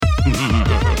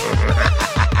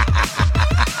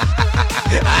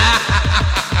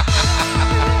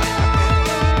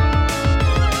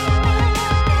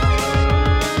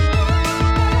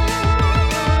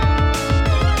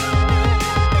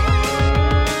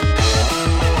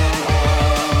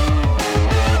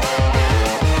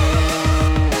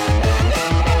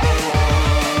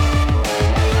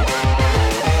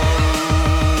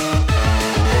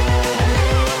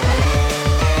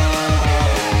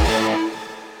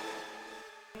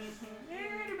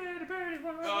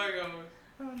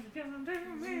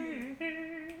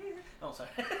Oh, sorry.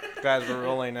 Guys, we're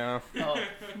rolling now. Oh.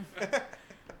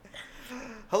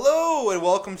 Hello and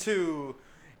welcome to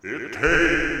It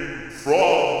came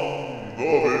from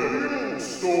the video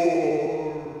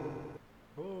store.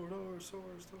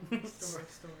 Store.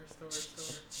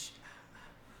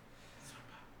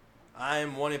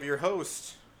 I'm one of your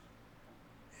hosts,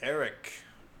 Eric.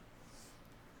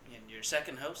 And your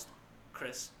second host,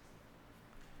 Chris.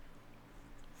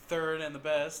 Third and the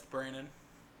best, Brandon.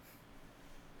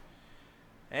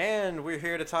 And we're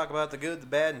here to talk about the good, the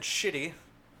bad, and shitty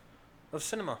of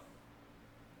cinema.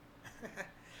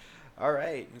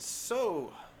 Alright,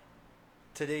 so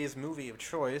today's movie of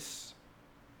choice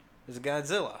is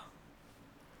Godzilla.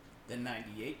 The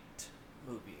 98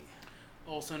 movie.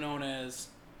 Also known as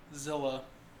Zilla.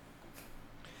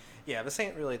 Yeah, this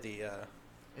ain't really the,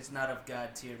 It's not of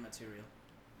God tier material.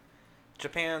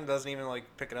 Japan doesn't even,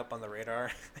 pick it up on the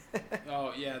radar.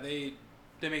 Oh, yeah, they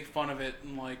make fun of it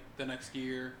in, the next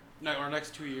year. No, or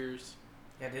next 2 years.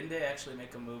 Yeah, didn't they actually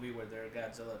make a movie where their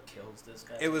Godzilla kills this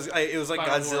guy? It was like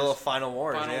Final Godzilla Wars. Final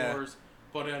Wars, yeah. Wars.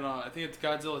 But in, I think it's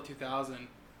Godzilla 2000,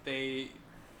 they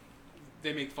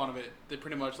make fun of it. They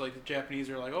pretty much, the Japanese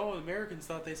are like, oh, the Americans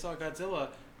thought they saw Godzilla.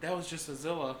 That was just a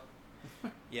Zilla.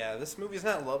 Yeah, this movie's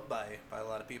not loved by a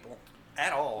lot of people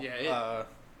at all. Yeah,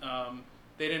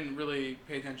 they didn't really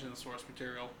pay attention to the source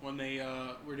material when they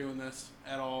were doing this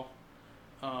at all.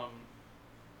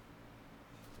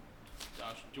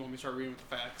 Josh, do you want me to start reading with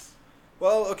the facts?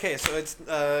 Well, okay, so it's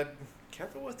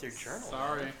careful with your journal.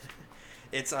 Sorry.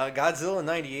 It's Godzilla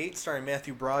 '98, starring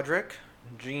Matthew Broderick.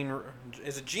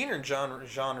 Is it Gene or Jean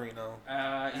Reno?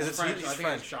 He's it's French. he's I think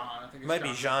French. it's Jean. I think it's It might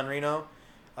be Jean Reno.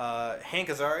 Hank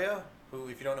Azaria, who,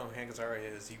 if you don't know who Hank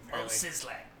Azaria is, he Oh, apparently...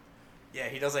 Sizzling. Yeah,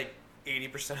 he does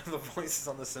 80% of the voices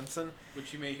on The Simpsons.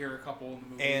 Which you may hear a couple in the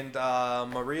movie. And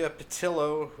Maria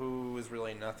Pitillo, who is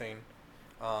really nothing.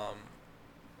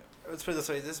 Let's put it this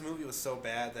way: this movie was so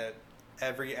bad that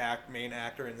every main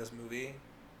actor in this movie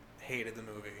hated the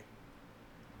movie.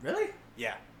 Really?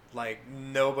 Yeah,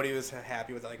 nobody was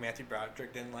happy with it. Matthew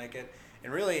Broderick didn't like it,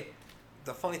 and really,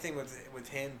 the funny thing with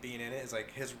him being in it is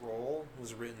his role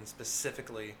was written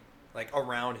specifically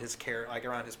around his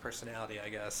around his personality, I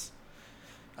guess.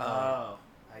 I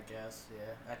guess,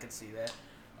 yeah. I could see that.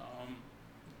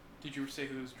 Did you say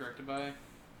who it was directed by?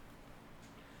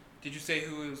 Did you say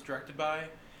who it was directed by?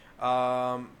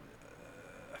 I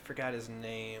forgot his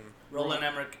name. Roland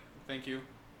Emmerich. Thank you.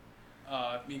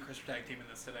 Me and Chris are tag teaming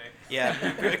this today. Yeah,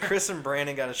 Chris and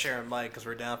Brandon got to share a mic because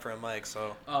we're down for a mic.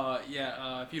 So.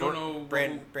 If you don't know,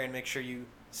 Brandon, make sure you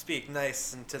speak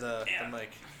nice into the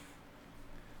mic.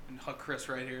 And hug Chris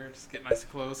right here. Just get nice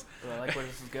and close. I like where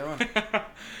this is going.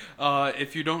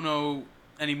 If you don't know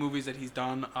any movies that he's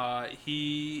done,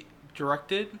 he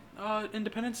directed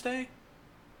Independence Day.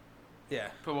 Yeah.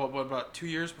 But what about 2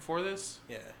 years before this?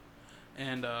 Yeah.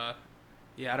 And I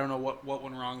don't know what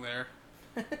went wrong there.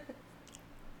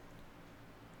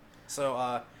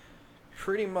 So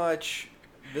pretty much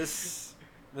this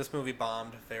movie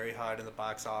bombed very hard in the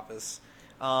box office.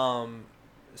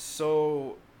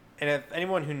 And if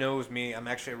anyone who knows me, I'm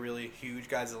actually a really huge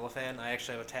Godzilla fan. I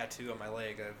actually have a tattoo on my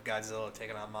leg of Godzilla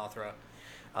taking on Mothra.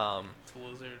 It's a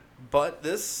lizard. But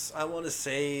this, I want to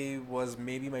say, was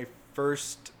maybe my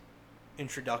first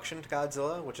introduction to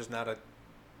Godzilla, which is not a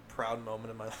proud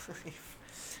moment in my life.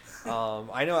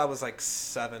 I know I was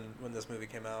 7 when this movie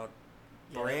came out.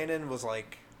 Yeah. Brandon was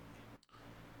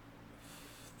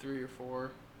 3 or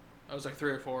 4. I was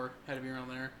 3 or 4. Had to be around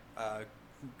there.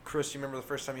 Chris, you remember the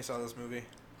first time you saw this movie?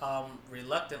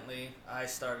 Reluctantly, I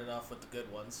started off with the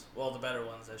good ones. Well, the better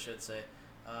ones, I should say.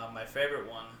 My favorite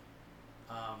one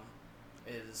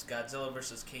is Godzilla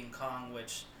vs. King Kong,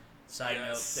 which, side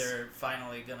note, they're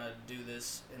finally going to do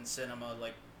this in cinema,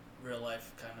 real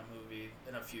life kind of movie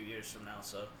in a few years from now.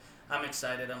 So I'm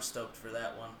excited. I'm stoked for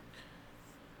that one.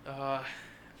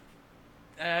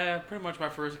 Pretty much my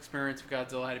first experience with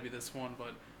Godzilla had to be this one,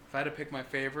 but if I had to pick my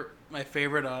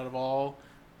favorite out of all,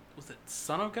 was it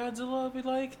Son of Godzilla we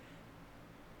like?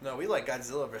 No, we like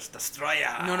Godzilla vs.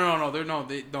 Destroyer.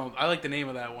 No. I like the name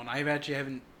of that one. I actually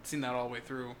haven't seen that all the way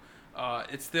through.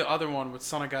 It's the other one with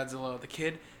Son of Godzilla, the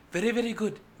kid. Very, very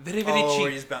good. Very, very Oh, cheap.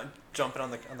 where he's jumping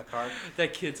on the car.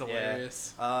 That kid's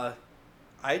hilarious.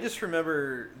 I just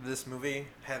remember this movie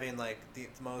having like the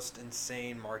most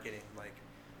insane marketing. Like,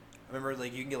 I remember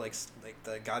like you can get like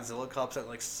the Godzilla cups at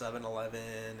like 7-Eleven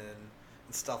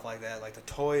and stuff like that. Like the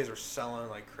toys were selling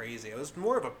like crazy. It was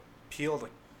more of a appeal to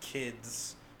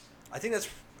kids. I think that's.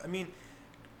 I mean,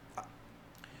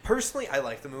 personally, I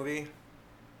like the movie.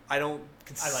 I don't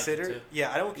consider. I like it too.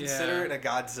 Yeah, I don't consider it a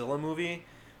Godzilla movie.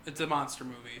 It's a monster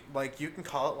movie. Like, you can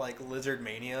call it, like, Lizard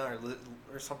Mania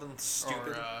or something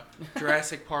stupid. Or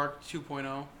Jurassic Park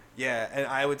 2.0. Yeah, and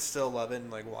I would still love it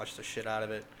and, like, watch the shit out of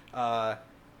it.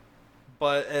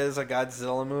 But as a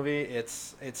Godzilla movie,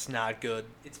 it's not good.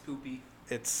 It's poopy.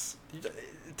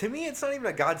 To me, it's not even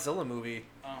a Godzilla movie.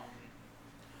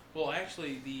 Well,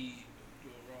 actually, the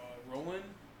Roland,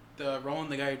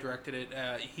 the guy who directed it,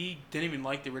 he didn't even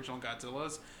like the original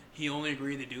Godzillas. He only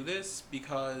agreed to do this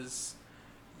because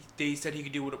they said he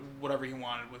could do whatever he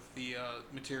wanted with the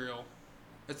material.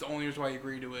 That's the only reason why he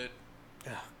agreed to it.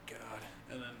 Oh, God.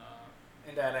 And then,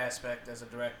 in that aspect, as a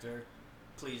director,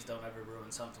 please don't ever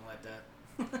ruin something like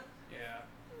that. yeah.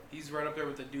 He's right up there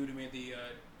with the dude who made the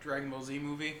Dragon Ball Z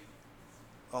movie.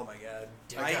 Oh, my God.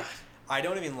 Dear God. I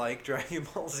don't even like Dragon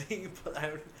Ball Z, but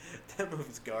that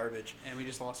movie's garbage. And we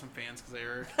just lost some fans because they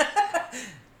heard.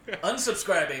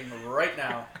 Unsubscribing right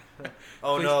now.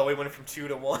 Oh, Please. no, we went from 2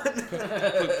 to 1.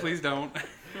 Please don't.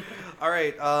 All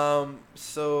right,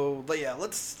 so yeah,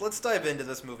 let's dive into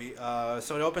this movie.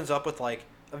 So it opens up with like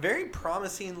a very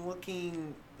promising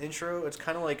looking intro. It's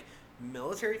kind of like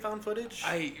military found footage.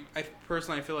 I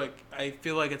personally feel like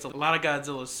it's a lot of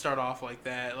Godzillas start off like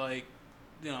that, like,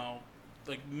 you know,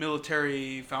 like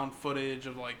military found footage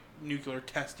of like nuclear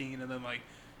testing, and then like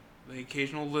the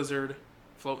occasional lizard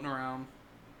floating around.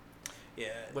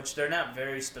 Yeah, Which they're not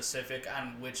very specific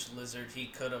on which lizard he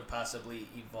could have possibly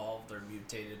evolved or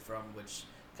mutated from, which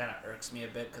kind of irks me a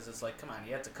bit because it's like, come on,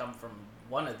 you have to come from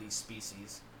one of these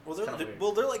species. well, It's kinda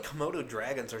weird. they're like Komodo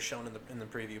dragons are shown in the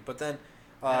preview, but then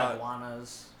And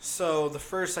iguanas. so the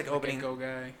first like opening Go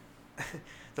guy.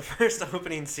 the first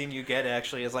opening scene you get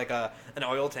actually is like an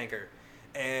oil tanker,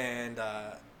 and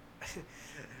that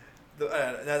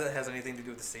doesn't has anything to do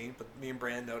with the scene, but me and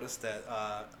Brand noticed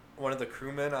that one of the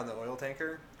crewmen on the oil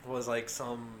tanker was like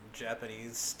some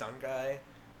Japanese stunt guy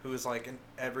who was like in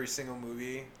every single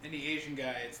movie. And the Asian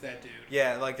guy, it's that dude.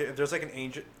 Yeah, like if there's like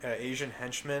an Asian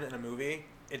henchman in a movie,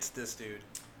 it's this dude.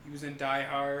 He was in Die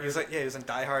Hard. He was in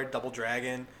Die Hard, Double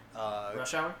Dragon.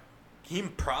 Rush Hour? He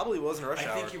probably was in Rush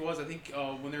Hour. I think he was. I think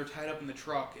when they were tied up in the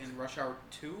truck in Rush Hour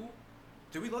 2.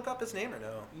 Did we look up his name or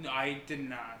no? No, I did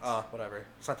not. Oh, whatever.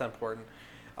 It's not that important.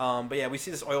 But yeah, we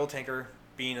see this oil tanker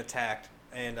being attacked,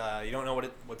 and you don't know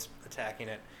what's attacking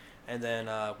it. And then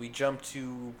we jump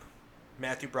to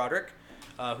Matthew Broderick,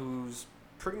 who's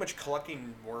pretty much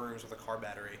collecting worms with a car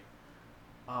battery.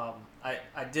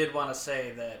 I did want to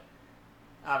say that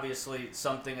obviously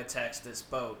something attacks this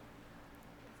boat,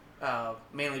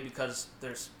 mainly because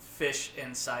there's fish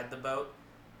inside the boat.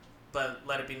 But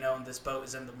let it be known, this boat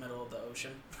is in the middle of the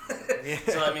ocean. Yeah.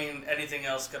 So, I mean, anything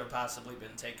else could have possibly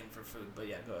been taken for food. But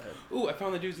yeah, go ahead. Ooh, I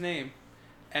found the dude's name.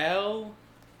 I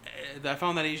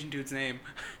found that Asian dude's name.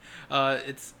 I'm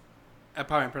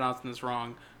probably pronouncing this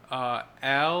wrong.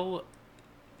 Al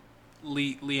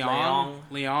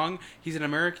Leong. He's an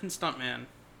American stuntman.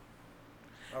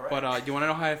 All right. But do you want to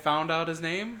know how I found out his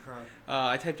name?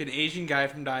 I typed in Asian guy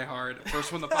from Die Hard.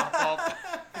 First one that popped up.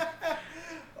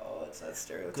 Oh, it's that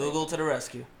stereotype. Google to the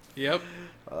rescue. Yep.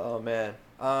 Oh man.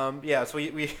 Yeah. So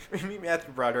we meet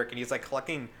Matthew Broderick, and he's like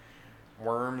collecting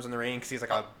worms in the rain because he's like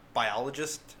a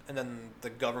biologist, and then the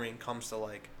government comes to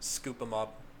like scoop him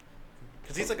up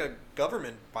because he's like a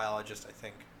government biologist, I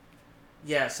think.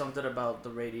 Yeah, something about the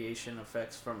radiation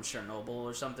effects from Chernobyl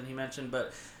or something he mentioned.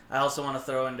 But I also want to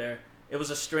throw in there, it was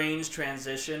a strange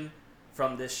transition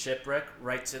from this shipwreck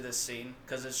right to this scene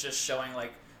because it's just showing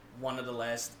like one of the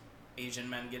last Asian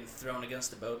men getting thrown against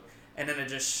the boat, and then it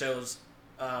just shows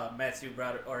Matthew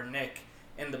Broderick or Nick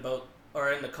in the boat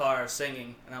or in the car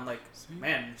singing, and I'm like,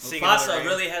 man, Singing in the Mufasa rain.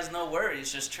 really has no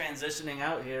worries, just transitioning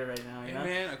out here right now. You Hey know?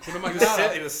 man, Akuna It was,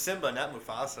 Matata. it was Simba, not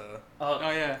Mufasa. Oh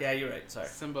yeah. Yeah, you're right. Sorry.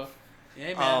 Simba.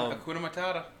 Yeah man, Um, Akuna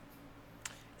Matata.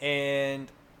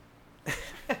 And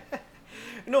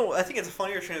no, I think it's a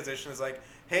funnier transition. It's like,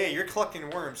 hey, you're collecting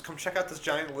worms. Come check out this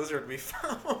giant lizard we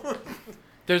found.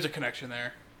 There's a connection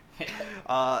there.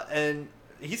 And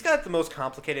he's got the most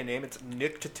complicated name. It's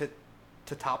Nick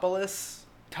Tatopoulos.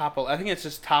 I think it's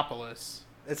just Topolis.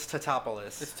 It's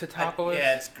Tatopoulos. It's Totopolis.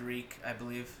 Yeah, it's Greek, I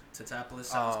believe. Tatopoulos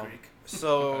sounds Greek.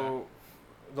 So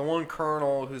the one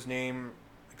colonel whose name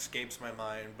escapes my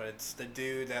mind, but it's the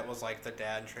dude that was like the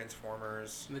dad in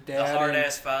Transformers. The The dad. hard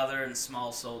ass father and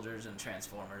small soldiers and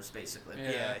Transformers, basically.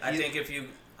 Yeah. I think if you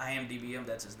IMDb him,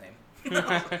 that's his name.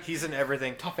 He's in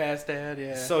everything. Tough ass dad.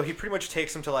 Yeah. So he pretty much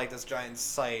takes him to like this giant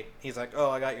site. He's like, "Oh,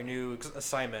 I got your new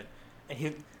assignment,"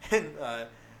 and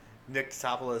Nick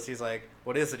Topoulos, he's like,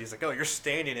 "What is it?" He's like, "Oh, you're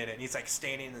standing in it." And he's like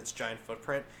standing in this giant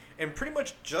footprint, and pretty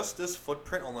much just this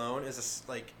footprint alone is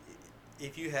like,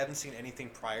 if you haven't seen anything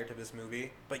prior to this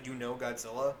movie, but you know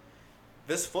Godzilla,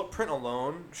 this footprint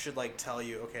alone should like tell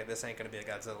you, okay, this ain't gonna be a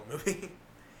Godzilla movie.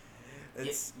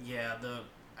 It's Yeah, the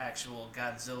actual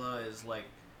Godzilla is like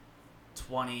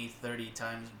 20, 30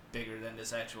 times bigger than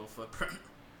this actual footprint.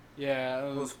 yeah.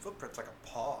 those footprints like a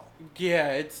paw.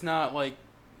 Yeah, it's not like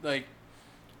if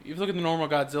you look at the normal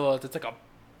Godzilla, it's like a.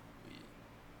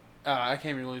 I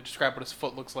can't really describe what his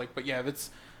foot looks like, but yeah,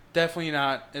 it's definitely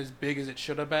not as big as it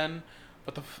should have been.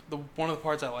 But the one of the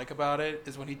parts I like about it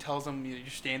is when he tells them you're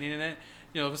standing in it.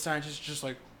 You know, the scientist is just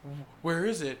like, where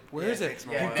is it? Where is it? Takes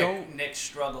him a Yeah, while. Nick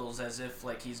struggles as if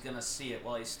like he's gonna see it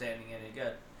while he's standing in it.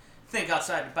 Good. Think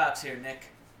outside the box here, Nick.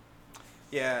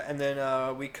 Yeah, and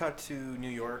then we cut to New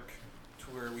York, to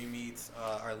where we meet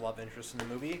our love interest in the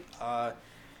movie.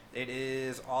 It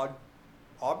is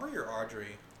Aubrey or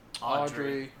Audrey?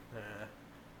 Audrey.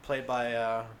 Played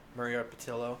by Maria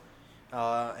Patillo.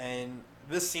 And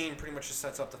this scene pretty much just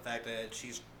sets up the fact that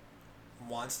she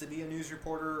wants to be a news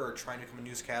reporter or trying to become a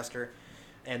newscaster.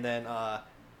 And then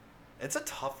it's a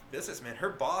tough business, man. Her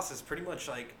boss is pretty much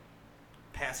like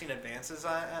passing advances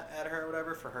at her or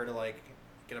whatever for her to like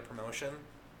get a promotion.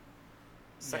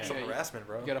 Sexual Yeah, harassment,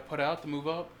 bro. You gotta put out to move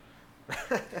up.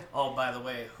 Oh, by the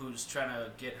way, who's trying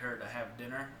to get her to have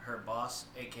dinner? Her boss,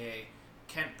 aka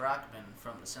Kent Brockman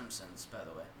from The Simpsons, by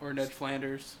the way. Or Ned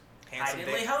Flanders. Handsome Hi,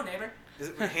 diddly Dan. ho, neighbor. Is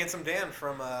it Handsome Dan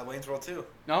from Wayne's World 2?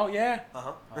 Oh yeah.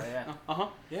 Uh-huh. Oh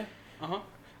yeah.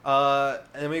 Yeah.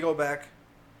 And then we go back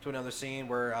to another scene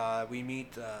where we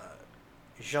meet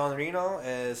Jean Reno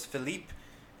as Philippe.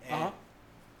 And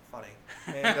funny.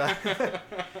 And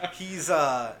he's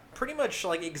pretty much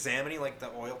like examining like the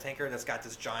oil tanker that's got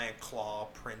this giant claw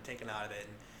print taken out of it.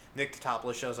 And Nick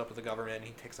Topoulos shows up with the government and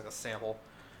he takes like a sample.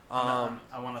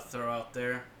 I want to throw out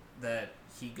there that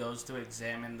he goes to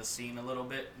examine the scene a little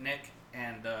bit, Nick,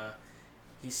 and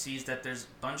he sees that there's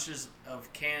bunches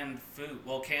of canned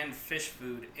fish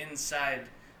food inside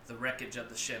the wreckage of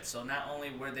the ship. So not only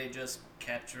were they just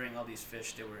capturing all these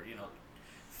fish, they were,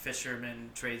 fishermen,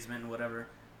 tradesmen, whatever,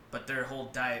 but their whole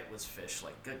diet was fish.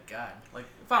 Like, good God. Like,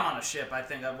 if I'm on a ship, I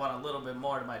think I want a little bit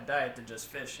more to my diet than just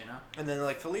fish, And then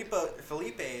like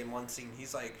Felipe in one scene,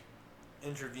 he's like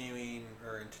interviewing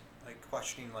or like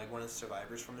questioning like one of the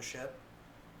survivors from the ship,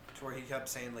 to where he kept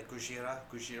saying like Gujira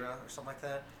or something like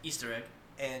that. Easter egg.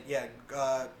 And yeah,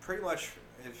 pretty much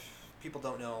if people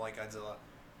don't know like Godzilla,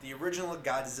 the original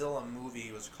Godzilla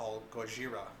movie was called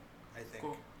Gojira, I think.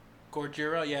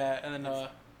 Gojira, yeah, and then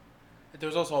there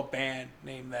was also a band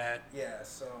named that. Yeah,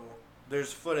 so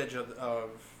there's footage of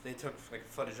they took like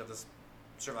footage of this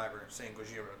survivor saying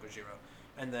Gojira,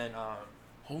 and then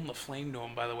Holding the flame to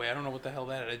him, by the way. I don't know what the hell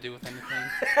that had to do with anything.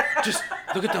 Just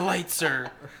look at the light, sir.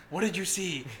 What did you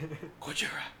see? Gojira.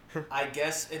 I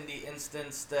guess in the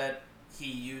instance that he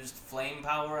used flame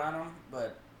power on him,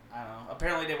 but I don't know.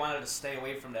 Apparently they wanted to stay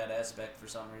away from that aspect for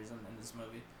some reason in this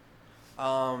movie.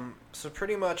 So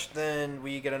pretty much then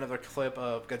we get another clip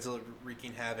of Godzilla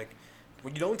wreaking havoc.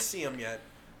 We don't see him yet,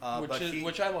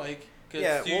 Which I like. Because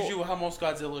Yeah, it's usually how most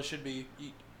Godzilla should be.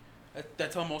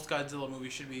 That's how most Godzilla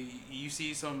movies should be. You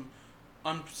see some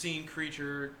unseen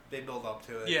creature, they build up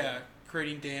to it. yeah,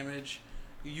 creating damage.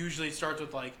 It usually starts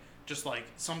with just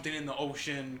something in the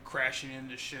ocean crashing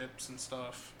into ships and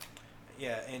stuff.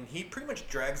 Yeah, and he pretty much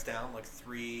drags down like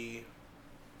 3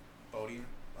 boating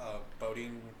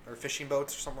or fishing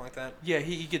boats or something like that. Yeah,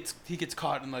 he gets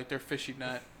caught in their fishing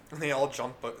net. And they all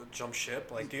jump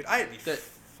ship. Like, dude, I'd be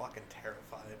fucking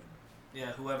terrified.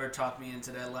 Yeah, whoever talked me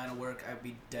into that line of work, I'd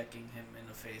be decking him in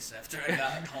the face after I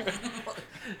got home.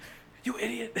 You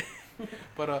idiot!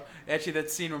 But actually, that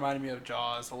scene reminded me of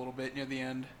Jaws a little bit near the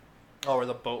end. Oh, where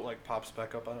the boat like pops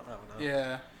back up. I don't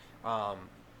know. Yeah.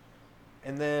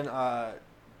 And then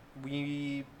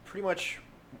we pretty much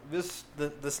this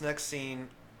next scene,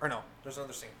 or no, there's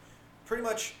another scene. Pretty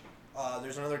much,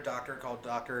 there's another doctor called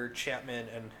Dr. Chapman,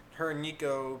 and her and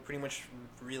Nico pretty much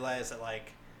realize that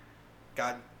like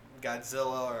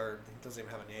Godzilla, or it doesn't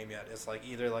even have a name yet, is like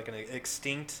either like an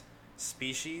extinct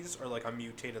species or like a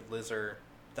mutated lizard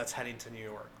that's heading to New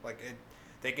York. Like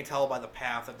they can tell by the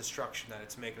path of destruction that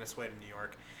it's making its way to New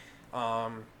York.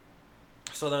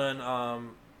 So then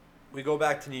we go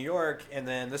back to New York, and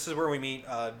then this is where we meet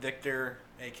Victor,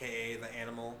 a.k.a. the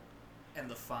animal. And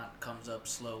the font comes up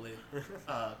slowly.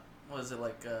 What is it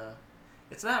like?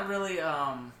 It's not really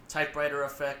typewriter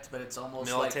effect, but it's almost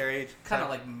military, like kind of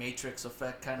like Matrix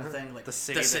effect kind of thing, like the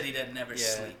city that never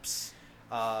sleeps.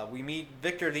 We meet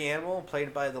Victor the animal,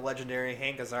 played by the legendary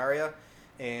Hank Azaria,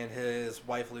 and his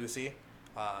wife Lucy.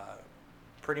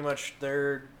 Pretty much,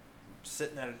 they're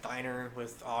sitting at a diner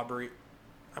with Aubrey.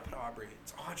 I put Aubrey.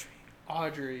 It's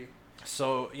Audrey.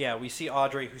 So yeah, we see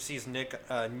Audrey, who sees Nick.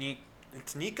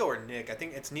 It's Nico or Nick. I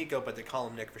think it's Nico, but they call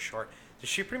him Nick for short. So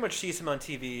she pretty much sees him on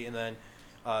TV, and then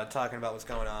talking about what's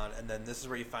going on, and then this is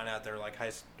where you find out they're like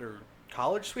they're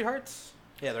college sweethearts.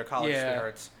 Yeah, they're college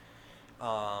sweethearts.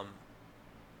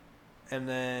 And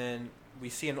then we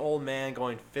see an old man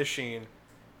going fishing,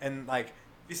 and like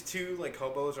these two like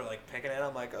hobos are like picking at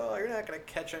him, like, oh, you're not gonna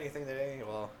catch anything today.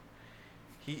 Well,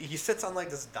 he sits on like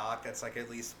this dock that's like at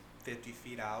least 50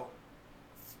 feet out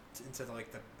into the,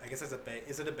 like the, I guess it's a bay.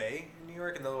 Is it a bay in New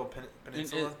York in the little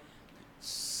peninsula?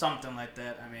 Something like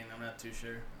that. I mean, I'm not too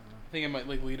sure. I think it might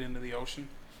like lead into the ocean.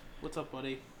 What's up,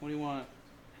 buddy? What do you want?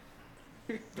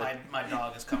 My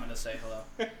dog is coming to say hello.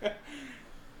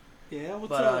 Yeah, what's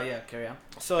but, up? Yeah, carry on.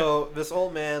 So this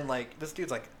old man, like, this dude's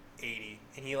like 80,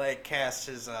 and he like casts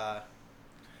his I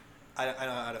don't know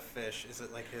how to fish. Is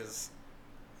it like his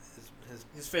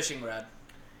fishing rod?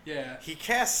 Yeah. He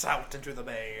casts out into the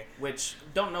bay. Which,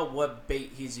 don't know what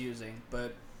bait he's using,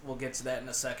 but we'll get to that in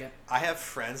a second. I have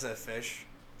friends that fish,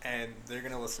 and they're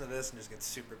going to listen to this and just get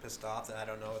super pissed off that I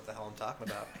don't know what the hell I'm talking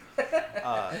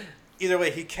about. Either way,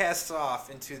 he casts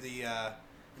off into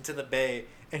the bay,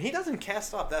 and he doesn't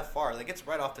cast off that far. Like, it's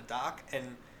right off the dock,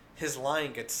 and his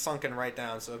line gets sunken right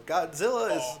down. So if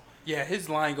Godzilla is... Yeah, his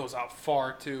line goes out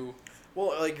far, too.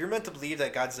 Well, like, you're meant to believe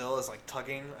that Godzilla is, like,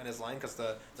 tugging on his line because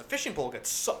the fishing pole gets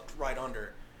sucked right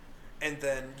under. And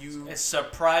then you... It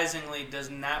surprisingly does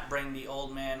not bring the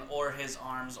old man or his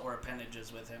arms or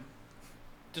appendages with him.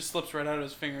 Just slips right out of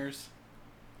his fingers.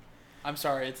 I'm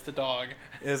sorry, it's the dog.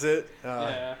 Is it?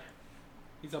 Yeah.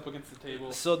 He's up against the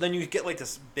table. So then you get, like,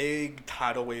 this big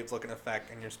tidal wave looking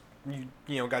effect, and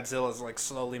you know, Godzilla's, like,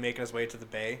 slowly making his way to the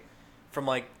bay from,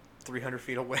 like, 300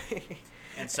 feet away.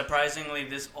 And surprisingly,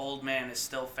 this old man is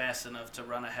still fast enough to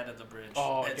run ahead of the bridge.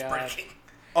 Oh, it's God. breaking.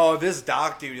 Oh, this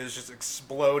dock dude is just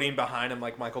exploding behind him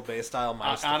like Michael Bay style.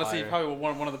 Honestly, probably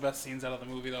one of the best scenes out of the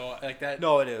movie, though. Like that.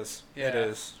 No, it is. Yeah. It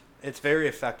is. It's very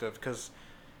effective because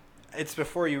it's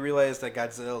before you realize that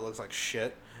Godzilla looks like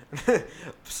shit.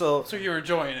 So you're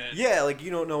enjoying it. Yeah, like you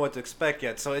don't know what to expect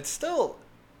yet. So it's still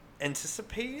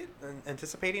anticipating,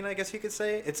 I guess you could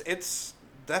say. It's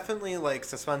definitely like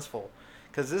suspenseful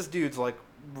because this dude's like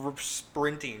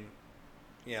sprinting,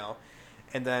 you know.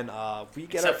 And then we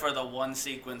get Except for the one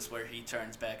sequence where he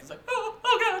turns back. It's like, oh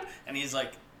God. And he's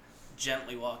like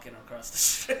gently walking across the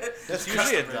street. That's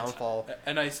usually a downfall.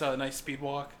 A nice speed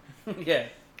walk. Yeah.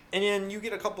 And then you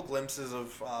get a couple glimpses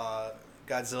of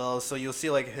Godzilla. So you'll see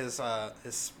like his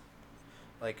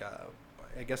like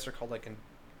I guess they're called like in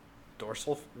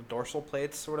dorsal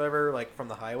plates or whatever, like from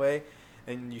the highway.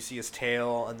 And you see his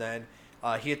tail, and then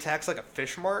he attacks like a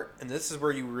fish mart, and this is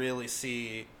where you really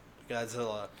see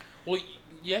Godzilla. Well,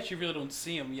 you actually really don't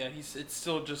see him yet. It's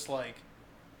still just like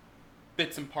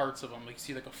bits and parts of him. Like you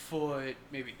see like a foot,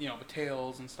 maybe the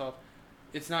tails and stuff.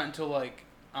 It's not until like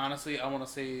honestly, I want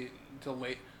to say until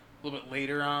a little bit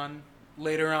later on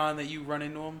that you run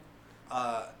into him.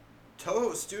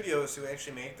 Toho Studios, who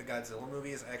actually make the Godzilla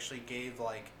movies, actually gave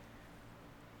like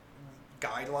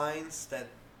guidelines that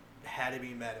had to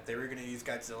be met if they were going to use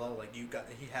Godzilla. Like he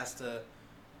has to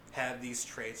have these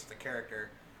traits of the character.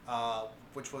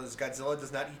 Which was Godzilla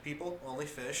does not eat people, only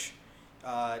fish.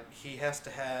 He has to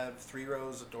have 3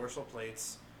 rows of dorsal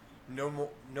plates, no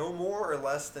more or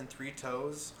less than 3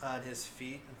 toes on his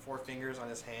feet and 4 fingers on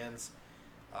his hands.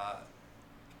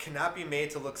 Cannot be made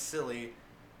to look silly.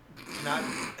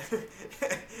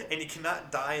 And he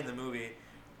cannot die in the movie.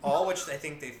 All which I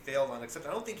think they failed on, except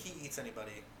I don't think he eats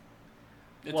anybody.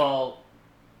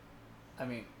 I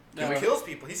mean... He kills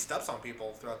people. He steps on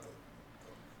people throughout the...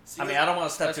 I mean, I don't want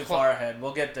to step too far ahead.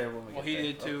 We'll get there when we get there. Well,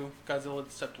 he did too. Godzilla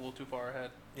stepped a little too far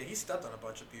ahead. Yeah, he stepped on a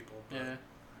bunch of people. But,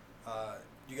 yeah.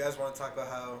 You guys want to talk about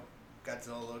how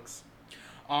Godzilla looks?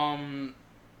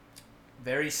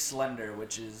 Very slender,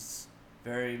 which is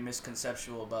very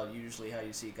misconceptual about usually how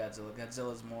you see Godzilla.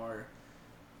 Godzilla's more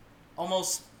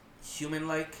almost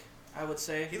human-like, I would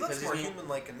say. He looks more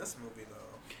human-like in this movie, though.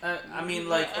 I mean,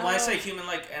 like, when I say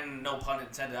human-like, and no pun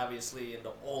intended, obviously, in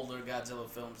the older Godzilla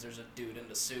films, there's a dude in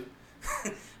the suit.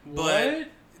 What?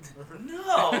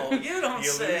 No, you don't the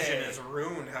say. illusion is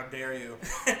ruined, how dare you.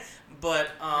 But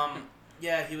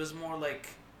yeah, he was more like.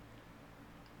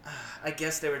 I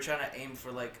guess they were trying to aim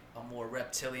for like a more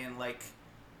reptilian like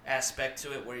aspect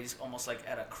to it, where he's almost like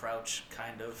at a crouch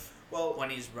kind of. Well, when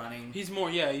he's running, He's more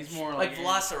like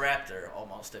Velociraptor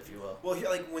almost, if you will. well,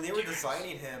 like when they were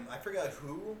designing him, I forgot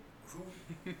who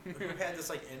had this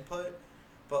like input,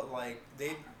 but like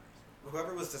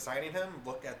whoever was designing him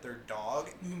looked at their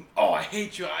dog. Oh, I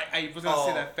hate you. I was gonna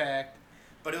say that fact.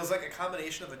 But it was like a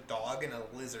combination of a dog and a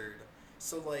lizard.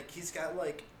 So like he's got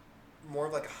like more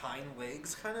of like hind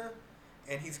legs kind of,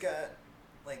 and he's got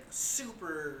like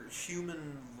super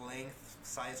human length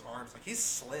size arms. Like he's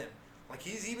slim. Like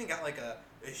he's even got like a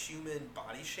human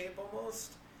body shape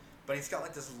almost, but he's got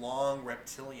like this long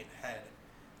reptilian head.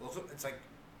 It's like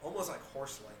almost like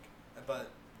horse-like. But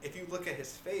if you look at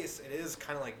his face, it is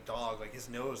kind of like dog. Like his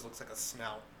nose looks like a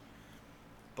snout.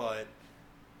 But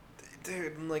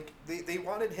dude, like they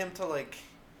wanted him to like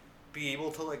be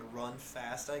able to like run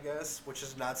fast, I guess, which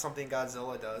is not something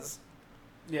Godzilla does.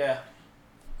 Yeah.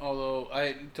 Although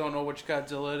I don't know which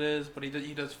Godzilla it is, but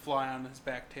he does fly on his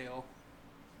back tail.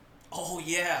 Oh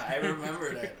yeah, I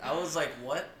remember that. I was like,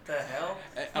 "What the hell?"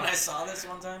 When I saw this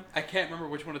one time. I can't remember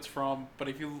which one it's from, but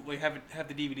if you like have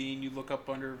the DVD and you look up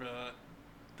under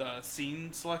the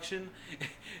scene selection,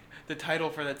 the title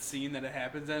for that scene that it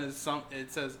happens in is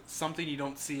it says something you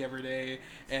don't see every day,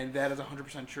 and that is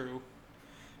 100% true.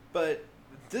 But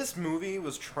this movie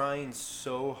was trying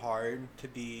so hard to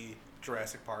be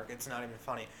Jurassic Park. It's not even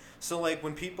funny. So like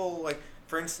when people like,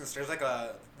 for instance, there's like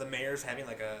the mayor's having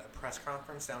like a press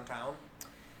conference downtown,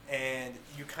 and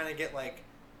you kind of get like,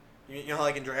 you know how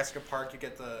like in Jurassic Park you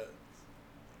get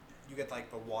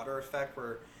like the water effect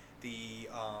where the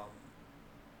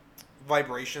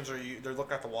vibrations, or they're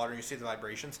looking at the water and you see the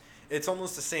vibrations. It's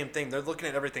almost the same thing. They're looking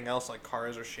at everything else, like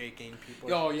cars are shaking,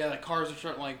 people. Oh yeah, like cars are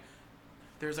starting like.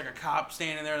 There's like a cop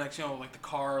standing there, like like the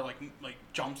car like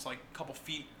jumps like a couple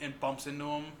feet and bumps into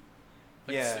him.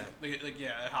 Like, yeah.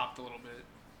 Yeah, it hopped a little bit.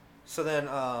 So then,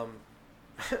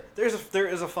 there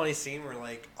is a funny scene where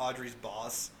like Audrey's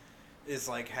boss is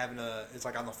like is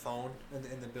like on the phone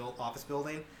in the office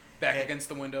building. Back against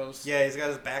the windows. Yeah, he's got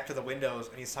his back to the windows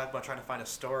and he's talking about trying to find a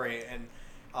story, and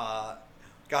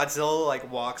Godzilla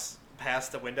like walks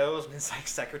past the windows and his like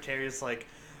secretary is like,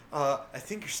 I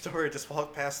think your story just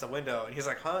walked past the window. And he's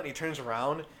like, huh? And he turns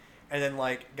around, and then,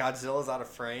 like, Godzilla's out of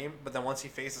frame. But then once he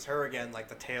faces her again, like,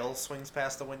 the tail swings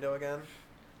past the window again.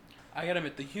 I gotta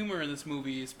admit, the humor in this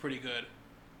movie is pretty good.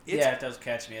 Yeah, it does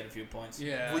catch me at a few points.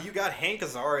 Yeah. Well, you got Hank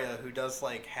Azaria, who does,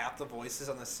 like, half the voices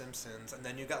on The Simpsons. And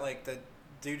then you got, like, the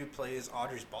dude who plays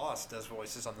Audrey's boss does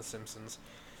voices on The Simpsons.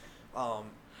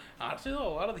 Honestly, though,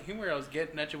 a lot of the humor I was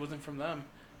getting actually wasn't from them.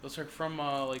 It was from,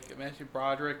 like, Matthew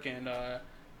Broderick and,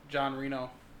 John Reno.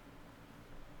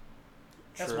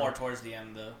 That's more towards the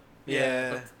end, though.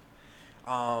 Yeah.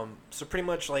 So pretty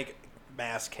much, like,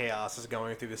 mass chaos is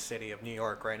going through the city of New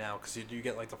York right now, because you do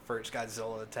get, like, the first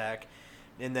Godzilla attack.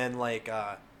 And then, like,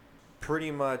 pretty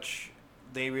much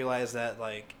they realize that,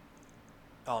 like...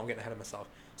 Oh, I'm getting ahead of myself.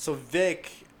 So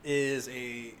Vic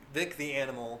the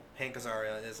animal, Hank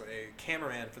Azaria, is a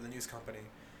cameraman for the news company.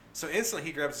 So instantly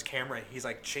he grabs his camera, he's,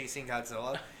 like, chasing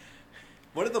Godzilla.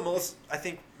 One of the most, I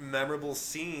think, memorable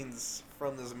scenes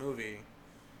from this movie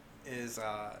is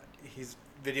he's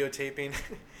videotaping.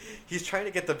 He's trying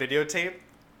to get the videotape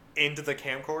into the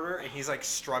camcorder, and he's, like,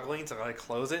 struggling to, like,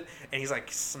 close it, and he's, like,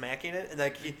 smacking it, and,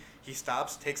 like, he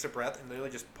stops, takes a breath, and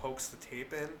literally just pokes the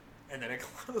tape in, and then it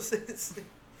closes.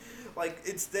 Like,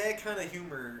 it's that kind of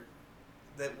humor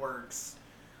that works.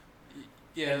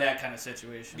 Yeah, in that kind of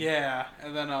situation. Yeah,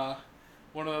 and then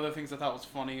one of the other things I thought was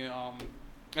funny, I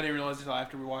didn't realize until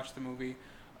after we watched the movie,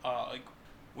 like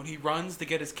when he runs to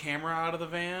get his camera out of the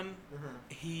van,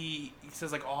 he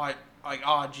says like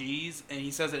 "aw geez," and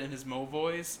he says it in his Mo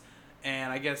voice,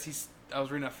 and I guess I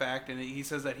was reading a fact, and he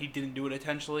says that he didn't do it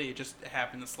intentionally; it just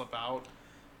happened to slip out.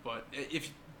 But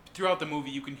if throughout the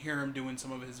movie you can hear him doing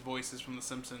some of his voices from The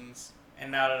Simpsons.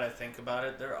 And now that I think about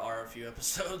it, there are a few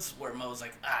episodes where Mo's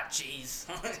like, jeez,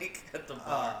 like at the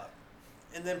bar.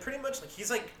 And then pretty much like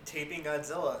he's like taping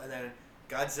Godzilla, and then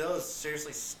Godzilla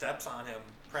seriously steps on him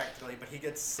practically, but he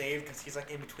gets saved because he's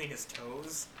like in between his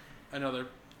toes. Another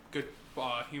good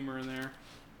humor in there.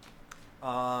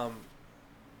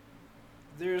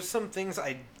 There's some things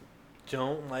I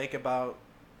don't like about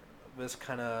this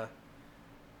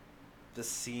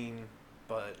scene,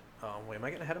 but wait, am I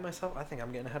getting ahead of myself? I think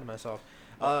I'm getting ahead of myself.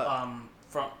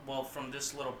 From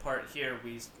this little part here,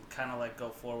 we kind of like go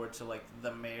forward to like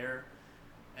the mayor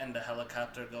and the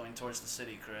helicopter going towards the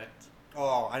city, correct?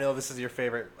 Oh, I know this is your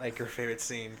favorite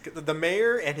scene. The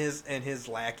mayor and his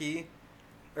lackey,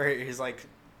 or his like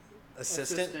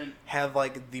assistant have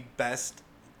like the best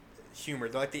humor.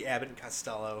 They're like the Abbott and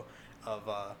Costello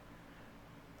of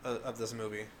this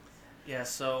movie. Yeah,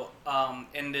 so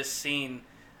in this scene,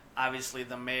 obviously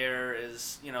the mayor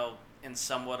is, in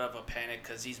somewhat of a panic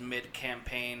because he's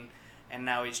mid-campaign, and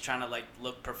now he's trying to, like,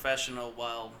 look professional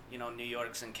while, New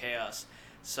York's in chaos.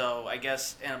 So I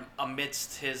guess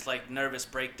amidst his, like, nervous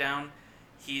breakdown,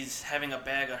 he's having a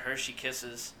bag of Hershey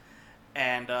Kisses,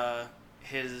 and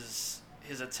his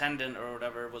attendant or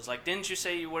whatever was like, didn't you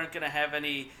say you weren't going to have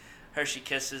any Hershey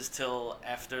Kisses till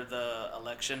after the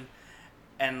election?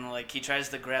 And, like, he tries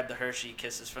to grab the Hershey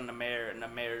Kisses from the mayor, and the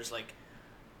mayor's like,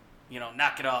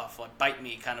 knock it off, like, bite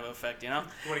me kind of effect, You want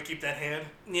to keep that hand?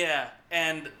 Yeah,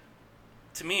 and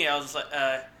to me, I was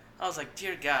like,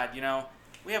 dear God,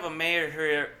 we have a mayor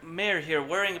here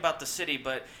worrying about the city,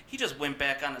 but he just went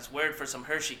back on his word for some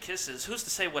Hershey Kisses. Who's to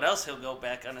say what else he'll go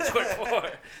back on his word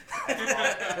for?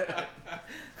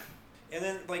 And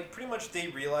then, like, pretty much they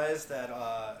realize that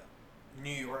New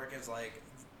York is, like,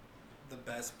 the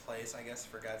best place, I guess,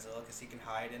 for Godzilla, because he can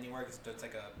hide anywhere, because it's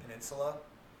like a peninsula.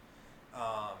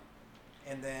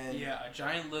 And then... Yeah, a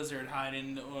giant lizard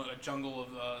hiding in a jungle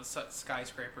of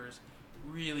skyscrapers.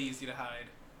 Really easy to hide.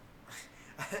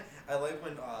 I like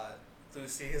when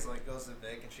Lucy goes to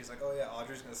Vic, and she's like, oh yeah,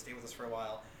 Audrey's going to stay with us for a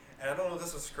while. And I don't know if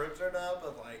this was scripted or not,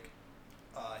 but, like,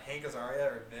 Hank Azaria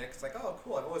or Vic, it's like, oh,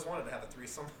 cool, I've always wanted to have a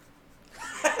threesome.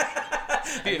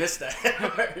 I missed that.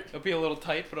 It'll be a little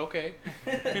tight, but okay.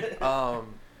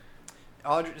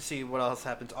 Audrey, see what else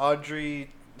happens.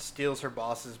 Audrey steals her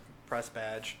boss's press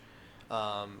badge.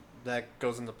 That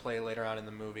goes into play later on in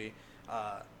the movie.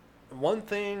 One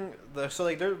thing,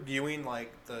 they're viewing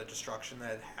like the destruction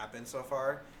that had happened so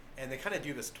far, and they kind of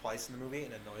do this twice in the movie,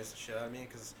 and it annoys the shit out of me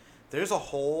because there's a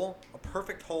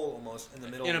perfect hole almost in the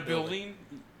middle in of the building.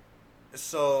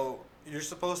 So you're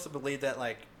supposed to believe that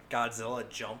like Godzilla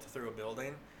jumped through a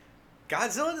building.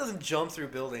 Godzilla doesn't jump through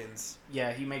buildings.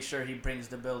 Yeah, he makes sure he brings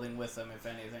the building with him, if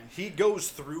anything. He goes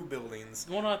through buildings.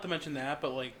 Well, not to mention that,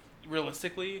 but like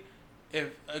realistically, if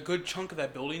a good chunk of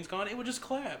that building's gone, it would just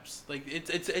collapse. Like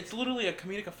it's literally a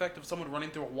comedic effect of someone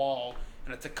running through a wall,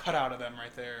 and it's a cutout of them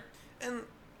right there. And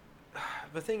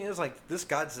the thing is, like, this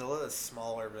Godzilla is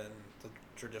smaller than the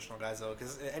traditional Godzilla,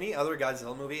 because any other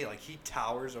Godzilla movie, like, he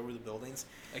towers over the buildings.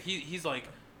 Like he's like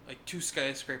 2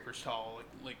 skyscrapers tall,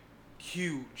 like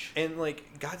huge. And,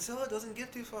 like, Godzilla doesn't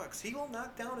give 2 fucks. He will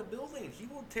knock down a building. He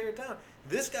will tear it down.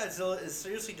 This Godzilla is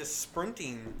seriously just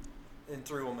sprinting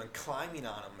through them and climbing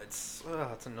on them. It's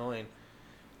annoying.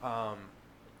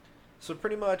 So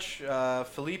pretty much,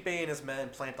 Felipe and his men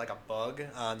plant like a bug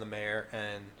on the mayor,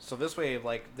 and so this way,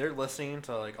 like, they're listening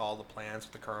to like all the plans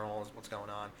with the colonel, what's going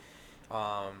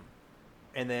on,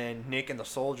 and then Nick and the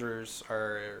soldiers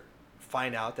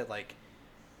find out that like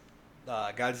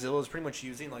Godzilla is pretty much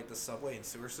using like the subway and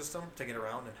sewer system to get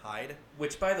around and hide.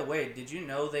 Which, by the way, did you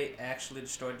know they actually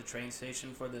destroyed the train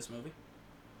station for this movie?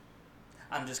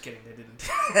 I'm just kidding, they didn't.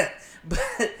 But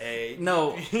Hey,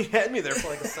 no, he had me there for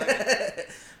like a second.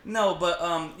 No, but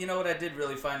you know what I did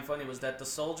really find funny was that the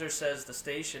soldier says the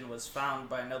station was found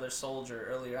by another soldier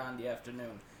earlier on the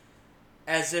afternoon.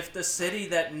 As if the city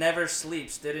that never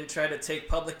sleeps didn't try to take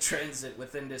public transit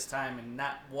within this time and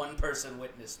not one person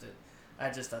witnessed it. I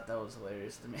just thought that was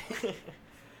hilarious to me.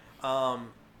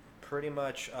 Pretty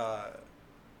much,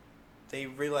 they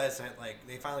realize that like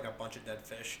they find like a bunch of dead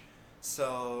fish.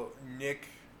 So Nick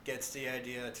gets the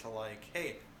idea to like,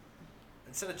 hey,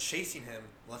 instead of chasing him,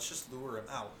 let's just lure him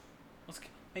out. Let's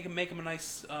make him a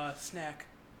nice snack.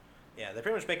 Yeah, they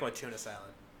pretty much make him a tuna salad.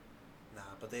 Nah,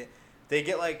 but they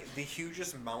get like the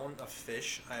hugest mountain of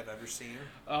fish I've ever seen.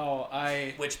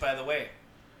 Which, by the way,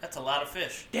 that's a lot of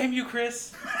fish. Damn you,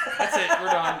 Chris. That's it. We're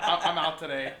done. I'm out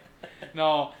today.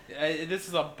 No, this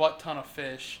is a butt ton of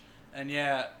fish, and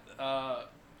yeah,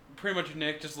 pretty much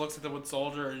Nick just looks at the wood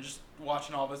soldier and just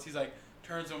watching all this. He's like,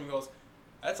 turns to him and goes,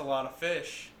 "That's a lot of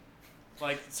fish."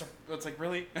 Like, it's like,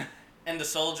 really? And the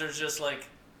soldier's just like,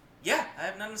 yeah, I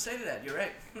have nothing to say to that. You're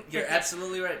right. You're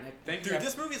absolutely right, Nick. Thank Dude, you.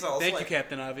 this movie's also Thank like, you,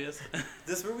 Captain Obvious.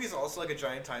 This movie's also like a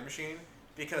giant time machine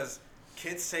because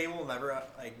kids say we'll never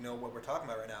like know what we're talking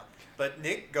about right now. But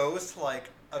Nick goes to like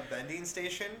a vending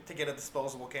station to get a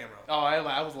disposable camera. Oh,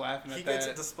 I was laughing at He that. gets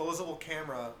a disposable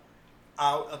camera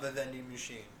out of a vending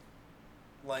machine.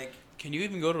 Like, Can you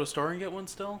even go to a store and get one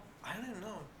still? I don't even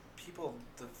know. People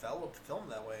develop film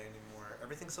that way anymore.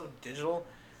 Everything's so digital.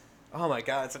 Oh my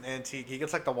god, it's an antique. He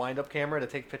gets like the wind-up camera to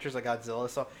take pictures of Godzilla.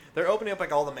 So they're opening up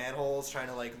like all the manholes, trying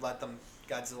to like let them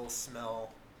Godzilla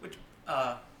smell. Which,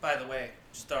 by the way,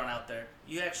 just throwing out there,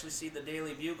 you actually see the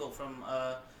Daily Bugle from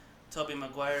Tobey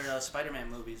Maguire Spider-Man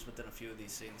movies within a few of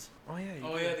these scenes. Oh yeah.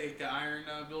 The Iron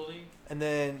Building. And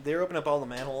then they open up all the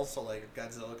manholes so like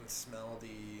Godzilla can smell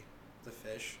the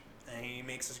fish, and he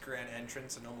makes his grand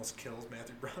entrance and almost kills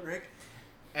Matthew Broderick.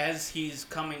 As he's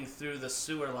coming through the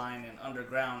sewer line and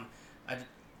underground, I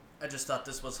just thought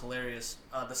this was hilarious.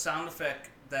 The sound effect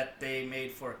that they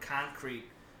made for concrete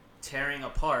tearing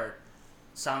apart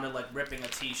sounded like ripping a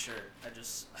t-shirt. I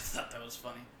thought that was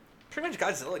funny. Pretty much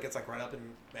Godzilla gets like right up in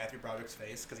Matthew Broderick's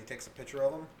face because he takes a picture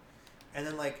of him, and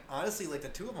then like honestly like the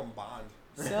two of them bond.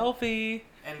 Selfie.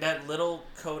 And that little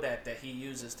Kodak that he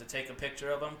uses to take a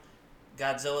picture of him,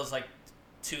 Godzilla's like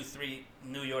 2-3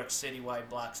 New York City wide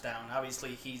blocks down.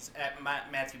 Obviously he's at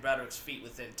Matthew Broderick's feet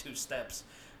within 2 steps.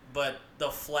 But the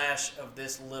flash of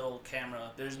this little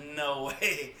camera, there's no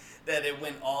way that it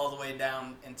went all the way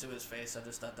down into his face. I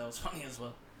just thought that was funny as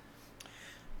well.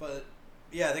 But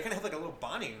yeah, they kind of have like a little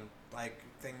bonding like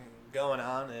thing going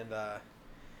on, and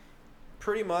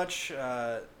pretty much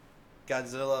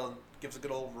Godzilla gives a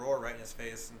good old roar right in his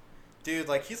face, and dude,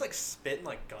 like he's like spitting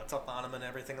like guts up on him and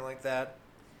everything like that.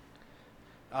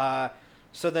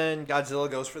 So then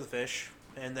Godzilla goes for the fish,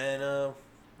 and then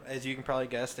as you can probably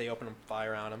guess, they open a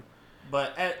fire on him.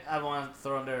 But I want to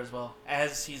throw in there as well,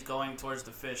 as he's going towards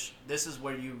the fish, this is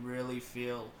where you really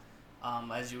feel,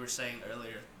 as you were saying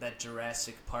earlier, that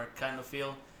Jurassic Park kind of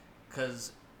feel.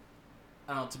 Because,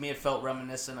 I don't know, to me it felt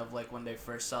reminiscent of like when they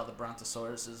first saw the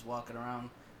Brontosauruses walking around.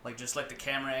 Like just like the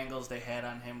camera angles they had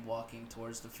on him walking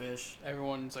towards the fish.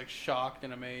 Everyone's like shocked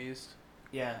and amazed.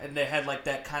 Yeah, and they had like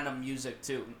that kind of music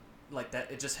too. Like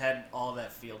that, it just had all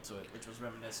that feel to it, which was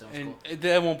reminiscent. And cool.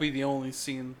 that won't be the only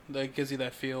scene that gives you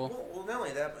that feel. Well, not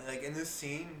only that, but like in this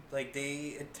scene, like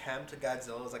they attempt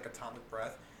Godzilla's like atomic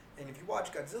breath, and if you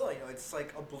watch Godzilla, you know it's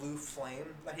like a blue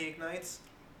flame that he ignites.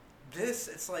 This,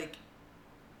 it's like,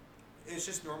 it's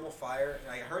just normal fire.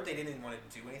 And I heard they didn't even want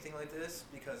to do anything like this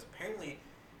because apparently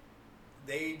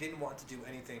they didn't want to do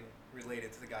anything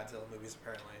related to the Godzilla movies.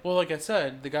 Apparently. Well, like I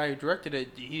said, the guy who directed it,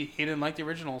 he didn't like the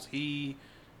originals. He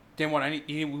didn't want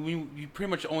any. We pretty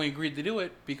much only agreed to do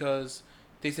it because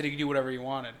they said he could do whatever he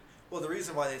wanted. Well, the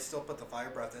reason why they still put the fire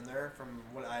breath in there, from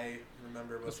what I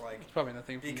remember, was like It's probably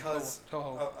nothing from because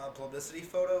Toho. a publicity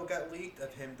photo got leaked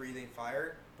of him breathing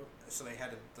fire, so they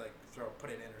had to like put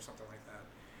it in or something like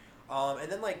that.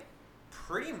 And then like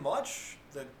pretty much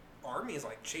the army is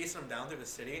like chasing him down through the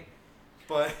city,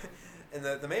 but and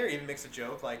the mayor even makes a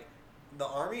joke like the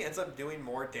army ends up doing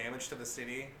more damage to the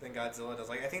city than Godzilla does.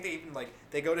 Like I think they even like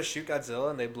they go to shoot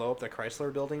Godzilla and they blow up the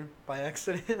Chrysler building by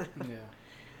accident.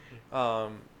 Yeah.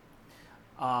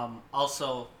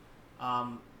 Also,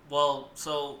 well,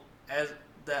 so as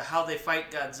how they fight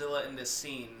Godzilla in this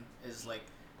scene is like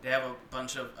they have a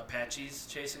bunch of Apaches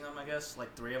chasing them, I guess,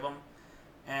 like 3 of them.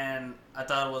 And I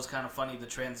thought it was kind of funny the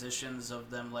transitions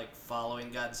of them like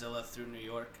following Godzilla through New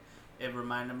York. It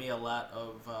reminded me a lot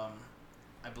of,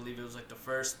 I believe it was like the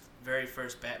very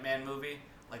first Batman movie,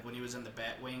 like when he was in the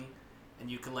Batwing,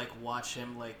 and you could like watch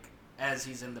him like as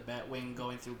he's in the Batwing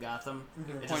going through Gotham.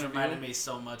 It just reminded me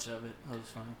so much of it. That was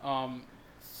funny.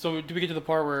 So do we get to the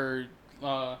part where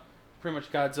pretty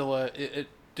much Godzilla it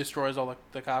destroys all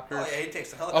the copters? Oh yeah, he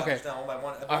takes the helicopters Okay. down one by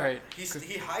one. All right.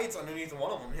 He hides underneath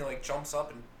one of them. He like jumps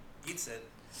up and eats it.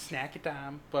 Snack it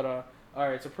time. But all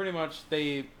right. So pretty much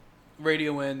they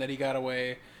radio in that he got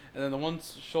away, and then the one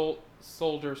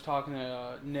soldier's talking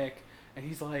to Nick, and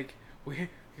he's like, he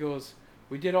goes,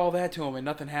 "We did all that to him and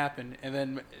nothing happened." And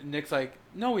then Nick's like,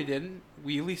 "No, we didn't.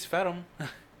 We at least fed him."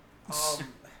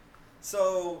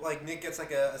 So like Nick gets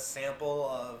like a sample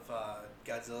of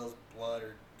Godzilla's blood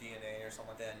or DNA or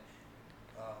something like that.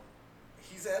 And,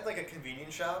 he's at like a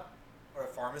convenience shop or a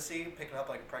pharmacy picking up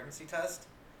like a pregnancy test.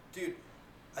 Dude,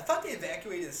 I thought they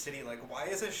evacuated the city. Like, why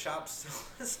is this shop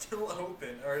still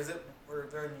open? Or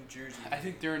they're in New Jersey? I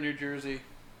think they're in New Jersey.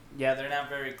 Yeah, they're not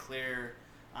very clear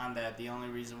on that. The only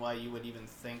reason why you would even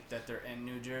think that they're in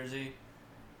New Jersey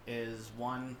is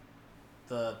one,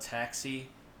 the taxi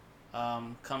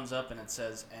comes up and it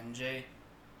says NJ.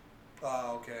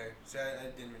 Oh, okay. See, I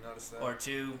didn't even notice that. Or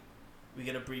 2, we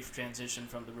get a brief transition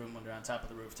from the room when they're on top of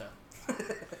the rooftop.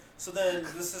 So then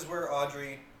this is where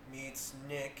Audrey meets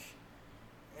Nick,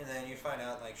 and then you find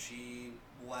out like she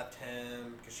left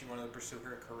him because she wanted to pursue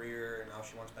her career, and now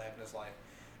she wants back in his life.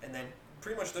 And then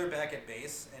pretty much they're back at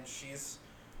base, and she's,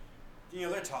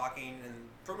 they're talking, and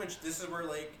pretty much this is where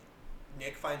like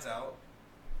Nick finds out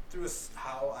through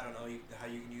how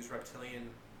you can use reptilian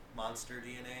monster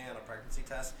DNA on a pregnancy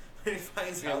test. He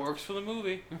finds out It works for the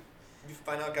movie. You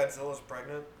find out Godzilla's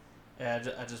pregnant. Yeah,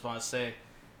 I just want to say,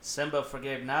 Simba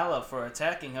forgave Nala for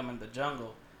attacking him in the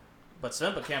jungle, But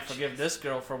Simba can't forgive this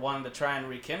girl for wanting to try and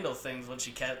rekindle things when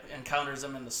she encounters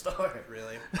him in the store.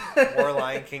 Really? More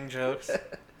Lion King jokes.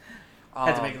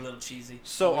 Had to make it a little cheesy.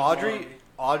 So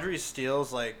Audrey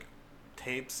steals like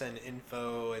tapes and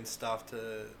info and stuff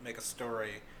to make a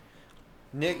story.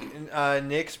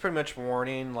 Nick's pretty much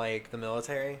warning like the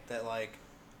military that like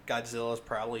Godzilla is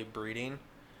probably breeding,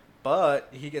 but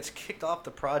he gets kicked off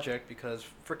the project because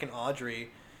freaking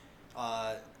Audrey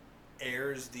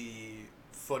airs the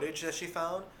footage that she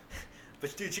found.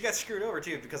 But dude, she got screwed over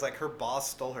too because like her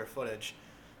boss stole her footage.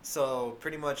 So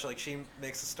pretty much like she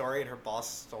makes a story and her boss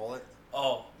stole it.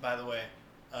 Oh, by the way,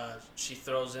 she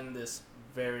throws in this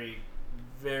very,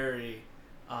 very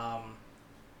a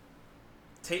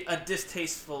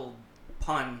distasteful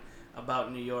pun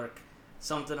about New York.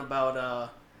 Something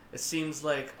about it seems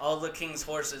like all the king's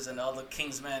horses and all the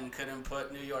king's men couldn't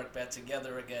put New York back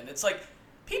together again. It's like,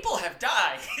 people have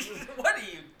died. What are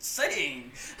you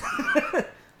saying?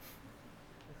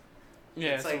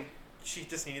 Yeah, it's like she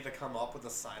just needed to come up with a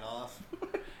sign off.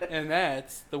 And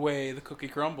that's the way the cookie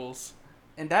crumbles.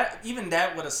 And that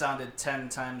would have sounded 10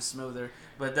 times smoother.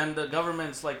 But then the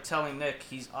government's like telling Nick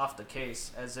he's off the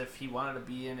case as if he wanted to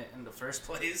be in it in the first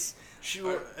place.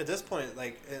 At this point,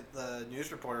 like the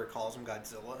news reporter calls him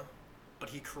Godzilla, but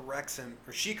he corrects him,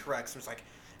 or she corrects him. It's like,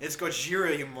 it's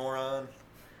Gojira, you moron.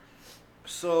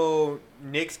 So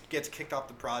Nick gets kicked off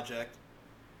the project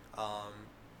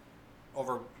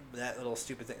over that little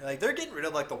stupid thing. Like they're getting rid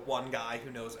of like the one guy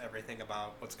who knows everything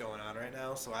about what's going on right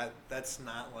now. So that's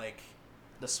not like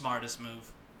the smartest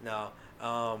move. No.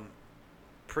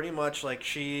 Pretty much like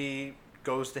she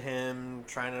goes to him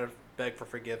trying to beg for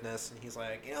forgiveness, and he's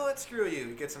like, you know what, screw you.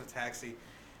 He gets in a taxi.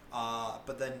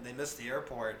 But then they miss the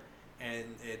airport, and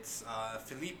it's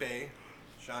Felipe,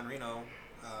 Jean Reno,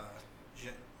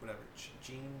 John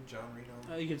Reno.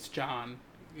 I think it's John.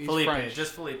 He's Felipe, French.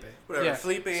 just Felipe. Whatever, Yeah.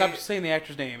 Felipe. Stop saying the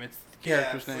actor's name. It's the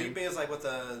character's name. Felipe is like with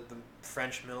the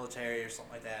French military or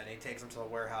something like that, and he takes them to the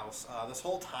warehouse. This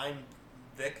whole time,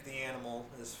 Vic the animal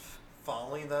is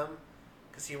following them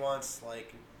because he wants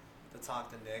like to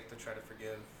talk to Nick to try to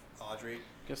forgive Audrey.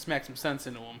 Just smack some sense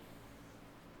into him.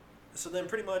 So then,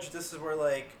 pretty much, this is where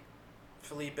like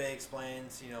Felipe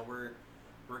explains, you know, we're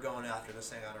going after this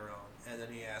thing on our own, and then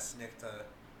he asks Nick to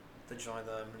join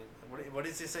them. What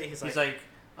does he say? He's like,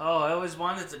 oh, I always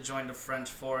wanted to join the French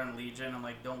Foreign Legion. I'm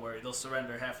like, don't worry, they'll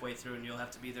surrender halfway through, and you'll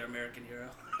have to be their American hero.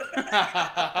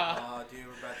 oh, dude,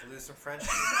 we're about to lose some French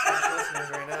listeners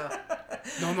right now.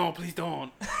 No, please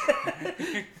don't.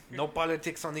 No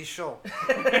politics on this show.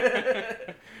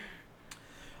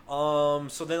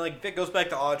 So then, like, Vic goes back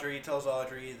to Audrey, tells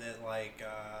Audrey that, like,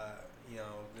 you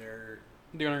know, they're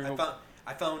Gonna go.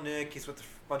 I found Nick. He's with a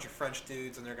bunch of French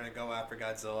dudes, and they're gonna go after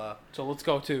Godzilla. So let's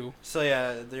go too. So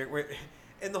yeah,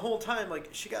 and the whole time, like,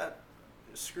 she got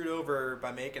screwed over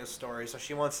by making a story, so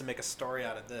she wants to make a story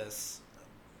out of this.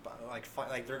 Like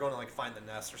they're going to like find the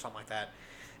nest or something like that,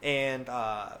 and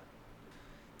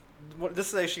this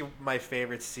is actually my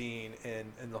favorite scene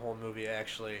in the whole movie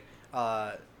actually.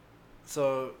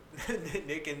 So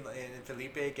Nick and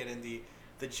Felipe get in the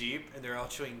Jeep, and they're all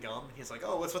chewing gum. He's like,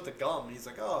 oh, what's with the gum? And he's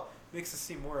like, oh, makes us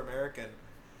seem more American.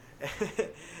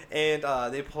 And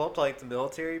they pull up to like the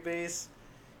military base,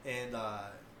 and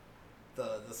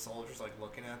the soldiers like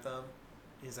looking at them.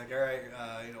 He's like, all right,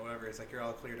 you know, whatever. He's like, you're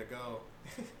all clear to go.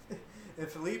 And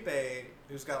Felipe,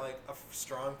 who's got like a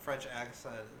strong French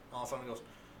accent, all of a sudden goes,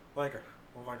 Wanker,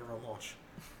 very much.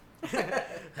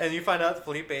 And you find out that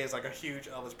Felipe is like a huge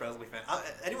Elvis Presley fan.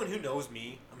 Anyone who knows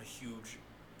me, I'm a huge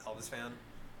Elvis fan,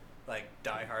 like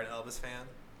diehard Elvis fan.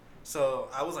 So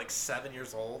I was like 7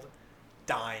 years old,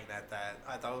 dying at that.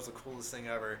 I thought it was the coolest thing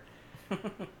ever.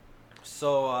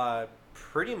 So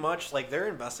pretty much like they're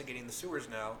investigating the sewers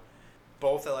now,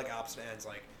 both at like opposite ends.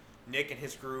 Like Nick and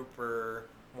his group are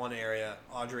one area,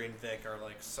 Audrey and Vic are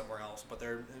like somewhere else, but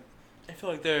they're. I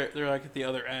feel like they're like at the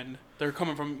other end. They're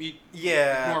coming from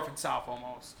north and south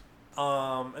almost.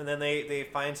 And then they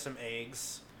find some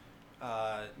eggs.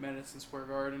 Madison Square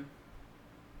Garden.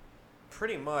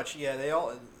 Pretty much, yeah.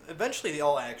 Eventually they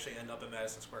all actually end up in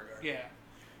Madison Square Garden. Yeah.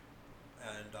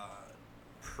 And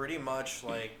pretty much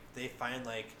like they find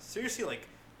like seriously like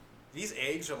these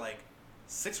eggs are like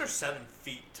 6 or 7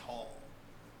 feet tall.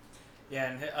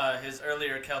 Yeah, and his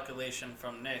earlier calculation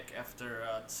from Nick after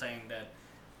saying that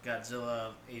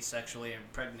Godzilla asexually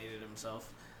impregnated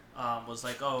himself was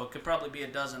like, oh, it could probably be a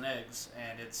dozen eggs,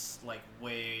 and it's like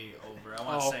way over. I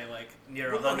want to say like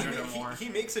near 100 or more. He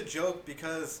makes a joke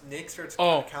because Nick starts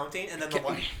counting, and then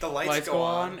the lights go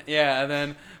on. Yeah, and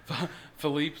then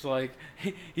Philippe's like,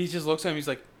 he just looks at him. He's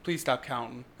like, please stop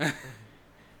counting.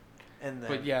 And then,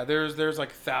 But yeah, there's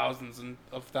like thousands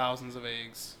of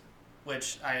eggs.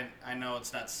 Which I know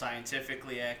it's not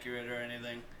scientifically accurate or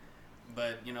anything,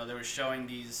 but you know they were showing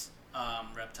these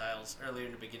reptiles earlier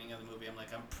in the beginning of the movie. I'm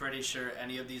like, I'm pretty sure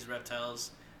any of these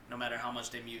reptiles, no matter how much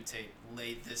they mutate,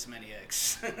 laid this many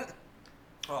eggs.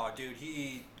 oh, dude,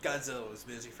 Godzilla was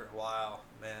busy for a while,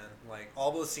 man. Like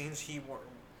all those scenes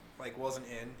wasn't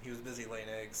in. He was busy laying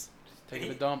eggs. Just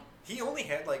taking a dump. He only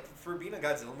had like for being a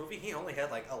Godzilla movie, he only had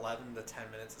like 11 to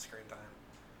 10 minutes of screen time.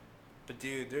 But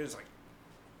dude, there's like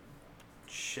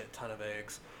shit ton of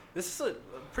eggs. This is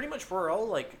pretty much where all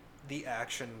like the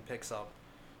action picks up.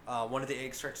 One of the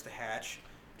eggs starts to hatch.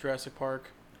 Jurassic Park.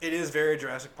 It is very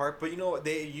Jurassic Park, but you know what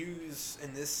they use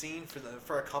in this scene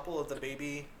for a couple of the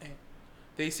baby.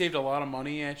 They saved a lot of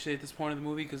money actually at this point in the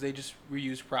movie because they just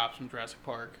reused props from Jurassic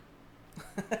Park.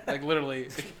 Like literally.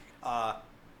 Well,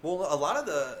 a lot of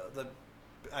the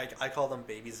I call them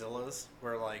babyzillas,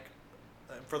 where like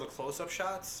for the close-up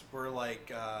shots were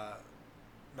like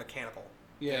mechanical.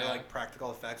 Yeah. They're like practical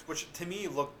effects, which to me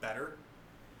looked better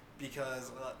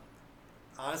because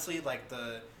honestly, like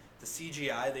the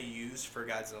CGI they used for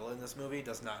Godzilla in this movie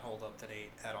does not hold up to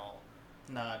date at all.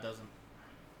 No, it doesn't.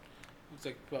 It's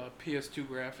like PS2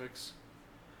 graphics.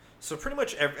 So pretty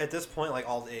much at this point, like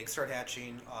all the eggs start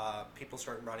hatching, people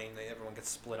start running, everyone gets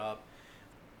split up.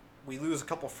 We lose a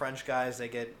couple French guys. They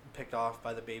get picked off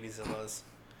by the babyzillas,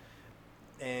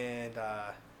 and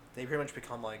they pretty much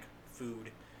become like food.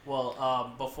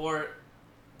 Well, before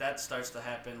that starts to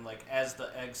happen, like as the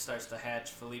egg starts to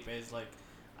hatch, Felipe is like,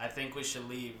 I think we should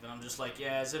leave. And I'm just like,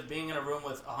 yeah, as if being in a room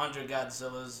with 100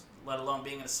 Godzillas, let alone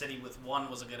being in a city with one,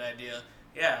 was a good idea.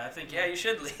 Yeah, I think, yeah, you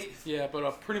should leave. Yeah,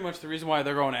 but pretty much the reason why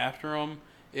they're going after them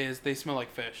is they smell like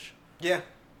fish. Yeah.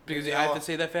 Because I have to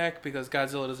say that fact because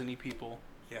Godzilla doesn't eat people.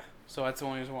 Yeah. So that's the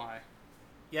only reason why.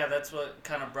 Yeah, that's what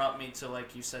kind of brought me to,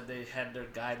 like you said, they had their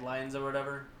guidelines or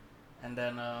whatever. And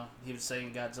then he was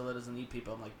saying Godzilla doesn't eat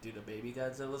people. I'm like, do the baby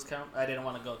Godzillas count? I didn't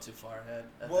want to go too far ahead.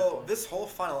 Well, this whole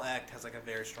final act has like a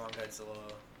very strong Godzilla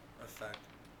effect.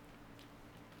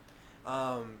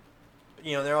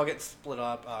 You know, they all get split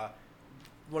up.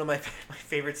 One of my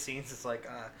favorite scenes is like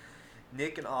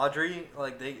Nick and Audrey,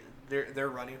 like they're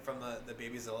running from the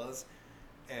babyzillas,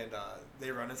 and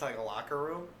they run into like a locker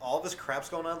room. All this crap's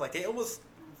going on. Like they almost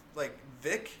like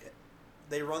Vic,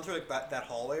 they run through like that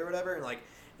hallway or whatever, and like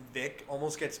Vic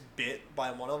almost gets bit by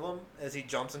one of them as he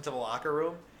jumps into the locker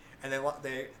room, and they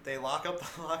lock up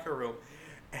the locker room,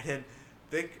 and then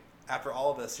Vic, after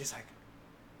all of this, he's like,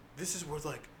 "This is where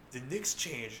like the Knicks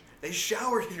change. They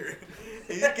shower here."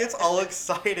 He gets all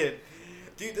excited,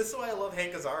 dude. This is why I love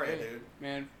Hank Azaria, dude.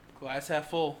 Man, glass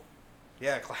half full.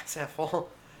 Yeah, glass half full.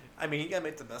 I mean, you gotta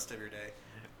make the best of your day.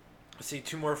 See,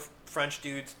 two more French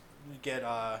dudes get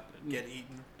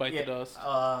eaten. Bite the dust.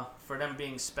 For them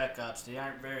being spec ops, they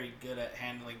aren't very good at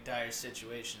handling dire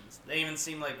situations. They even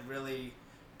seem like really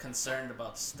concerned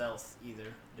about stealth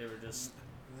either. They were just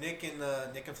Nick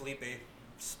and Felipe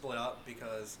split up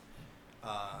because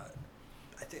I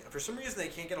think for some reason they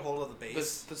can't get a hold of the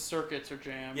base. The circuits are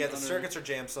jammed. Yeah, the circuits are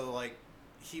jammed. So like,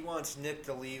 he wants Nick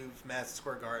to leave Madison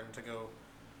Square Garden to go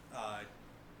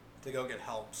get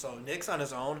help. So Nick's on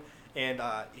his own. And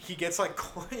he gets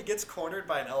he gets cornered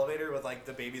by an elevator with like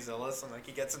the babyzillas, and like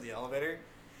he gets in the elevator.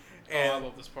 And I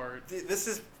love this part. This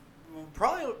is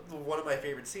probably one of my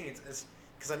favorite scenes, is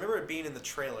because I remember it being in the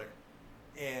trailer,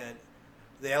 and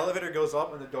the elevator goes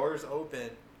up and the doors open,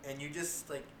 and you just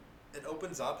like it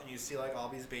opens up and you see like all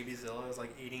these babyzillas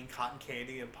like eating cotton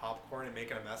candy and popcorn and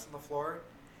making a mess on the floor,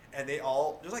 and they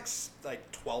all there's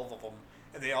like 12 of them,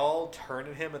 and they all turn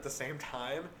at him at the same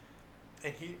time,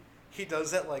 and he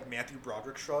does that like Matthew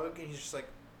Broderick shrug, and he's just like,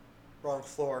 wrong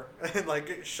floor, and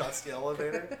like shuts the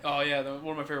elevator. Oh yeah,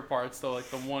 one of my favorite parts though, like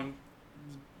the one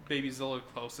babyzilla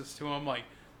closest to him, like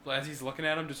as he's looking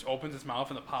at him, just opens his mouth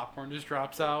and the popcorn just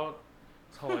drops out.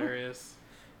 It's hilarious.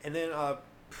 And then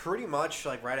pretty much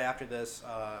like right after this,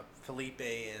 Felipe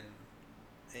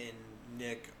and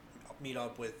Nick meet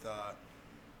up with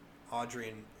Audrey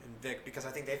and Vic, because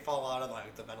I think they fall out of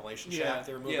like the ventilation shaft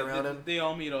they were moving around in. They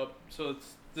all meet up, so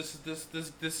this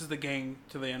is the gang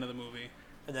to the end of the movie.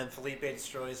 And then Felipe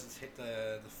destroys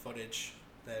the footage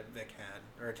that Vic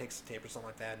had, or takes the tape or something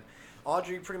like that. And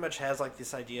Audrey pretty much has like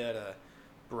this idea to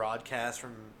broadcast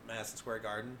from Madison Square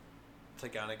Garden to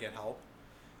kind of get help.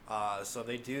 So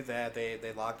they do that.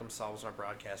 They lock themselves in a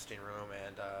broadcasting room,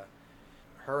 and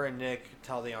her and Nick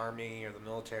tell the army or the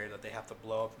military that they have to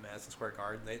blow up Madison Square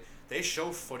Garden. They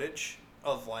show footage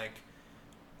of like,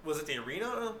 was it the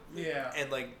arena? Yeah.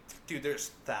 And like, dude,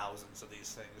 there's thousands of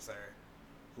these things there,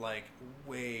 like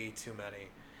way too many.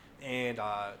 And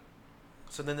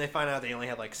So then they find out they only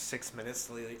had like 6 minutes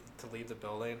to leave the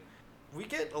building. We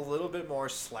get a little bit more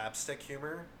slapstick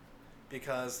humor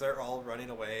because they're all running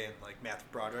away and like Matthew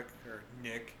Broderick or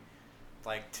Nick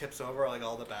like tips over like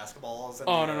all the basketballs. And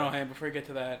no, hey, before we get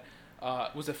to that,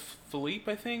 was it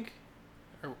Philippe, I think?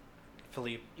 Or,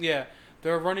 Philippe. yeah,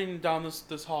 they're running down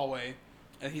this hallway,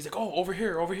 and he's like, "Oh, over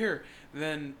here."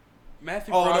 Then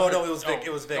Matthew. Oh Broderick, no, it was Vic.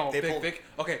 It was Vic. Oh, They Vic.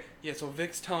 Okay, yeah. So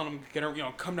Vic's telling him,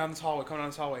 come down this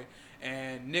hallway,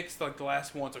 and Nick's like the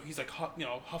last one, so he's like,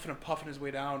 huffing and puffing his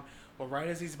way down. Well, right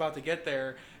as he's about to get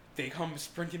there, they come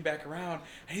sprinting back around,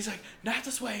 and he's like, "Not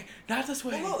this way, not this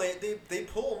way." Well, no, they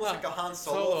pull almost like a Han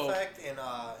Solo effect in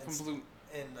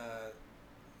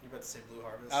you about to say Blue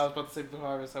Harvest? I was about to say Blue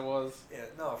Harvest. I was. Yeah,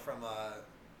 no, from A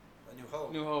New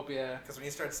Hope. New Hope, yeah. Because when he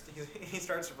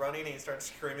starts running and he starts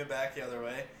screaming back the other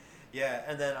way. Yeah,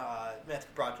 and then Matthew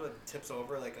Broderick tips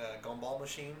over like a gumball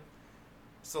machine.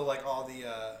 So like all the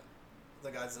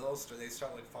Godzillas, they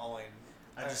start like falling.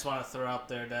 I just want to throw out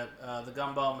there that the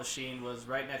gumball machine was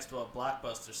right next to a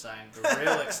Blockbuster sign, the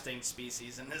real extinct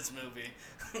species in this movie.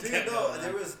 Dude, no,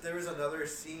 there was another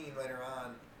scene later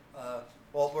on.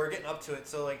 Well, we're getting up to it.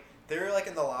 So like they're like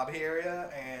in the lobby area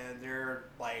and they're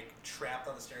like trapped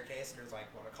on the staircase. And there's like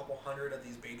a couple hundred of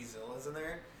these baby Zillas in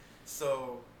there.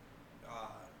 So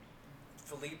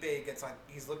Felipe gets on.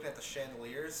 He's looking at the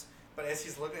chandeliers. But as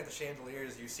he's looking at the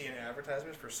chandeliers, you see an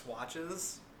advertisement for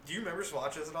swatches. Do you remember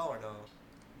swatches at all or no?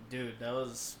 Dude,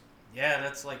 that's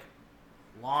like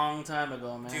long time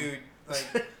ago, man. Dude,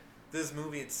 like this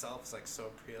movie itself is like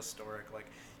so prehistoric. Like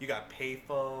you got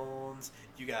payphones,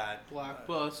 you got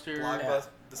Blockbuster. Yeah.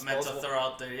 I meant to throw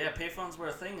out there. Yeah, payphones were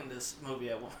a thing in this movie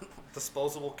at one point.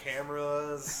 Disposable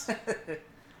cameras.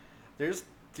 There's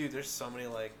so many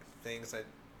like things that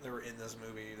were in this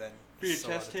movie that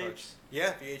VHS tapes.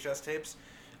 Yeah, VHS tapes.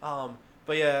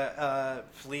 But yeah,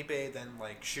 Felipe then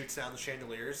like shoots down the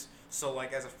chandeliers. So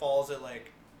like as it falls,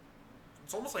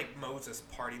 it's almost like Moses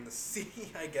parting the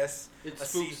sea, I guess. It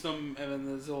spooks them, and then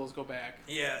the Zillas go back.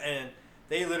 Yeah, and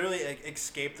they literally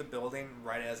escape the building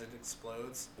right as it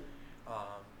explodes.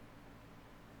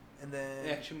 And then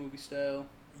Action movie style.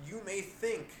 You may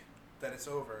think that it's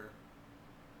over,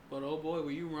 but oh boy,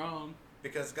 were you wrong.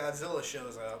 Because Godzilla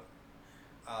shows up,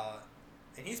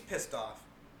 and he's pissed off.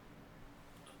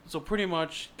 So pretty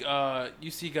much, you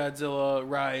see Godzilla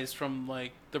rise from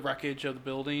like the wreckage of the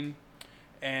building,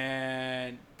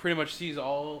 and pretty much sees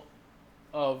all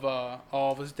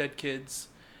of his dead kids,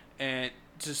 and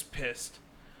just pissed.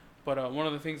 But one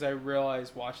of the things I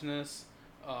realized watching this,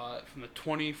 from the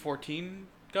 2014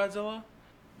 Godzilla,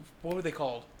 what were they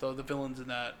called? The villains in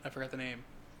that, I forgot the name.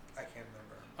 I can't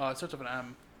remember. It starts with an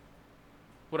M.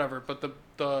 Whatever, but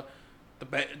the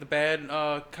bad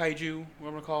kaiju, what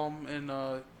I'm gonna call them in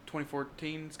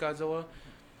 2014's Godzilla,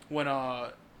 when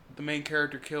the main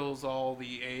character kills all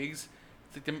the eggs,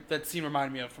 that scene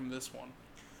reminded me of from this one.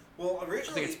 Well,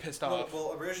 originally, I think it's pissed off.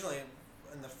 Well, originally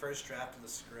in the first draft of the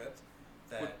script,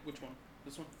 that which one?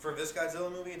 This one? For this Godzilla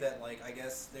movie, that like I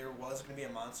guess there was going to be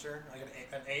a monster, like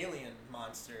an alien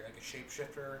monster, like a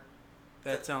shapeshifter.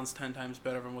 That sounds 10 times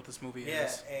better than what this movie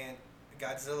is. Yeah, and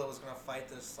Godzilla was going to fight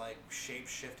this like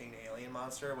shape-shifting alien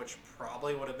monster, which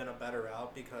probably would have been a better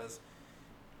route because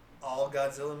all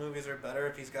Godzilla movies are better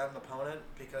if he's got an opponent,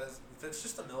 because if it's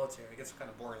just the military, it gets kind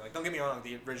of boring. Like, don't get me wrong,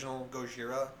 the original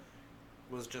Gojira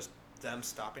was just them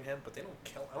stopping him, but they don't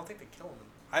kill. I don't think they kill him.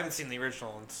 I haven't seen the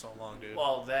original in so long, dude.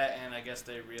 Well, that, and I guess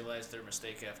they realized their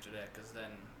mistake after that, because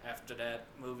then after that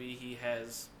movie, he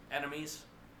has enemies,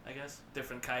 I guess,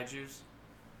 different kaijus.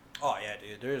 Oh yeah,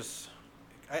 dude. There's,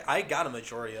 I got a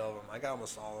majority of them. I got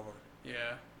almost all of them.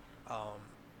 Yeah.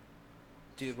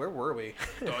 Dude, where were we?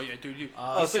 Oh yeah, dude.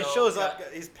 So he shows up.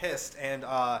 He's pissed, and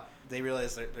they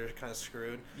realize they're kind of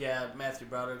screwed. Yeah, Matthew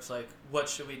Broderick's like, "What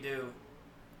should we do?"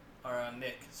 Or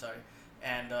Nick, sorry,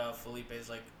 and Felipe's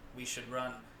like, "We should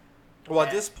run." Well,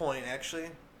 at this point, actually,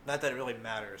 not that it really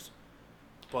matters,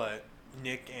 but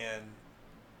Nick and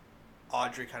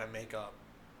Audrey kind of make up,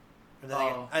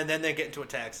 and then they get into a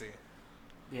taxi.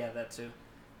 Yeah, that too,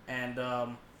 and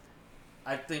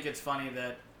I think it's funny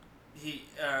that he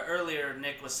earlier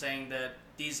Nick was saying that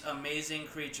these amazing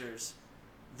creatures,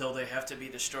 though they have to be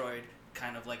destroyed,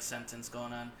 kind of like sentence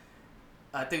going on.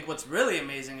 I think what's really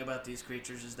amazing about these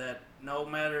creatures is that no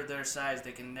matter their size,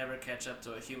 they can never catch up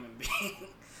to a human being,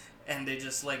 and they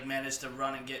just like manage to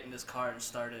run and get in this car and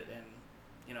start it, and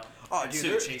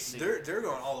they're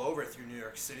going all over through New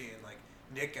York City, and like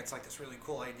Nick gets like this really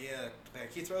cool idea.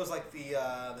 Like he throws like the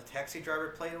taxi driver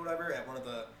plate or whatever at one of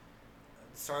the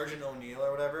Sergeant O'Neill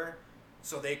or whatever,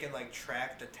 so they can like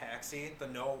track the taxi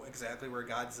to know exactly where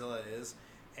Godzilla is,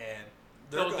 and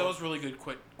That was really good,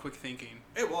 quick thinking.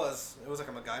 It was like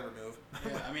a MacGyver move.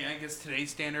 Yeah, I mean, I guess today's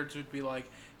standards would be like,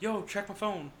 yo, check my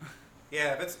phone.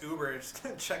 Yeah, if it's Uber, just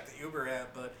check the Uber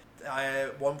app. But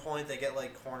at one point, they get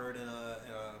like cornered in a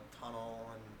tunnel,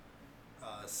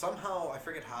 and somehow I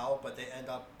forget how, but they end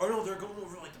up. Oh no, they're going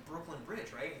over like the Brooklyn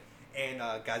Bridge, right? And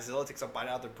Godzilla takes a bite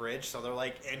out of the bridge, so they're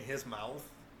like in his mouth.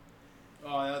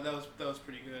 Oh, that was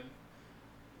pretty good.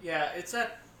 Yeah, it's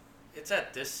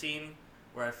at this scene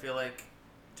where I feel like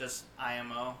just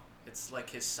IMO. It's like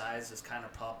his size is kind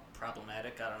of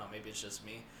problematic. I don't know, maybe it's just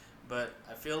me, but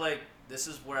I feel like this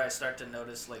is where I start to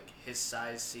notice like his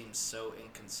size seems so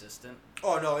inconsistent.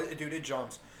 Oh no, dude, it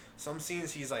jumps. Some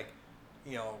scenes he's like,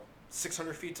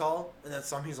 600 feet tall, and then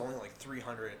some he's only like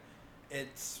 300.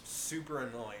 It's super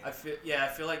annoying. I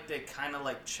feel like they kind of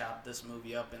like chopped this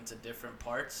movie up into different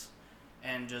parts,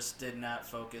 and just did not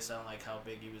focus on like how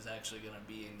big he was actually gonna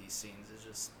be in these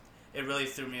scenes. It really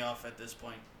threw me off at this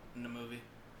point in the movie.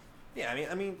 Yeah,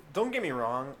 I mean, don't get me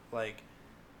wrong. Like,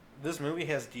 this movie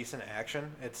has decent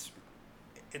action. It's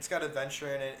got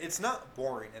adventure in it. It's not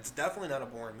boring. It's definitely not a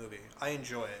boring movie. I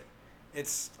enjoy it.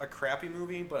 It's a crappy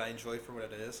movie, but I enjoy it for what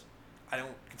it is. I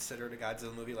don't consider it a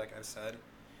Godzilla movie, like I've said.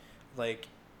 Like,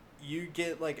 you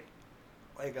get like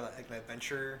an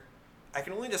adventure. I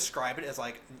can only describe it as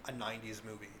like a '90s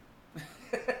movie.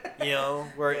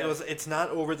 Where it's not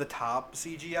over the top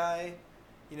CGI.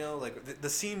 Like the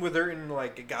scene where they're in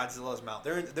like Godzilla's mouth.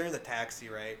 They're in the taxi,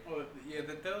 right? Well, yeah,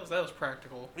 that was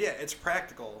practical. Yeah, it's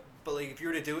practical. But like if you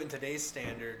were to do it in today's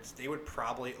standards, they would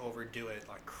probably overdo it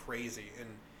like crazy, and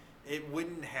it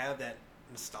wouldn't have that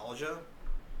nostalgia.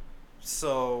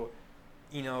 So,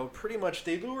 pretty much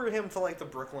they lure him to like the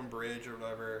Brooklyn Bridge or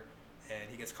whatever, and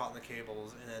he gets caught in the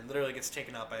cables, and then literally gets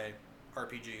taken out by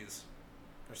RPGs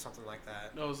or something like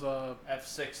that. Those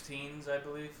F-16s, I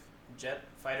believe,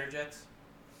 fighter jets.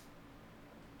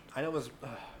 I know it was,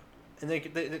 and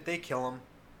they kill him.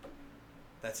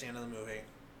 That's the end of the movie.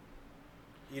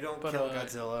 You don't kill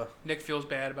Godzilla. Nick feels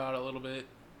bad about it a little bit.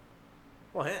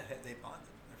 Well, yeah, they bonded.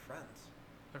 They're friends.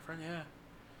 Their friend, yeah.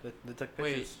 They took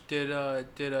pictures. Wait,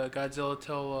 did Godzilla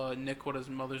tell Nick what his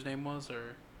mother's name was,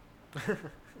 or?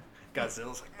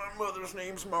 Godzilla's like, my mother's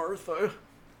name's Martha.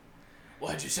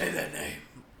 Why'd you say that name?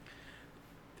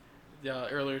 Yeah,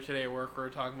 earlier today at work we were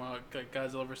talking about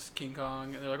Godzilla versus King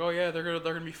Kong, and they're like, "Oh yeah, they're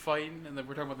gonna be fighting," and then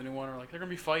we're talking about the new one. We're like, "They're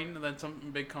gonna be fighting," and then something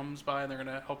big comes by, and they're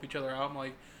gonna help each other out. I'm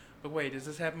like, "But wait, does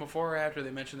this happen before or after they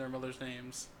mention their mother's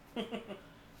names?"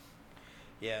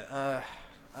 Yeah,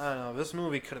 I don't know. This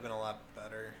movie could have been a lot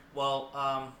better. Well,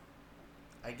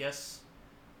 I guess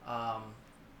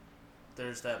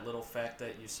there's that little fact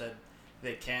that you said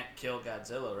they can't kill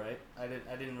Godzilla, right? I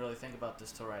didn't really think about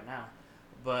this till right now,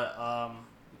 but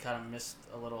we kind of missed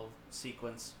a little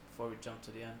sequence before we jump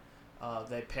to the end.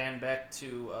 They pan back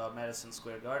to Madison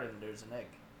Square Garden. There's an egg,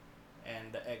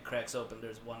 and the egg cracks open.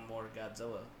 There's one more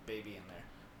Godzilla baby in there.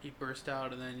 He burst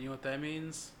out, and then you know what that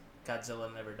means?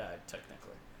 Godzilla never died,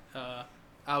 technically.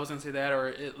 I was gonna say that, or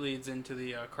it leads into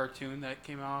the cartoon that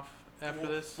came off after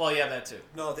this. Well, yeah, that too.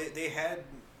 No, they had,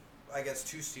 I guess,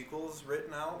 2 sequels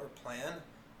written out or planned,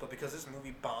 but because this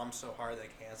movie bombed so hard, they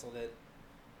canceled it.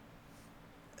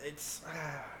 It's,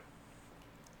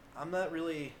 I'm not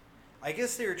really. I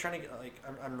guess they were trying to get, like,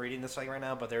 I'm reading this right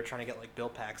now, but they were trying to get like Bill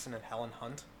Paxton and Helen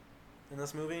Hunt in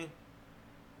this movie.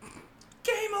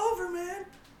 Game over, man.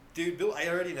 Dude, I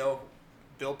already know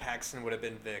Bill Paxton would have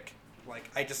been Vic. Like,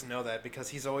 I just know that because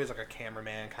he's always like a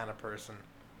cameraman kind of person.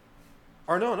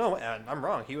 Or no, I'm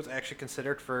wrong. He was actually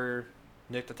considered for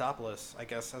Nick Totopoulos, I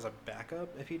guess, as a backup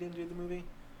if he didn't do the movie.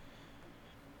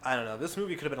 I don't know. This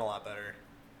movie could have been a lot better.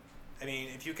 I mean,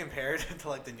 if you compare it to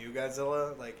like the new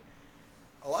Godzilla, like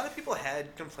a lot of people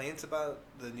had complaints about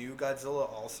the new Godzilla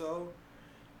also,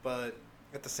 but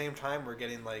at the same time we're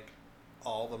getting like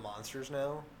all the monsters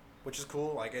now, which is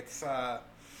cool. Like it's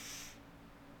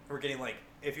we're getting like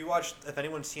if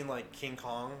anyone's seen like King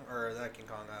Kong or not King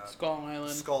Kong,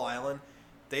 Skull Island,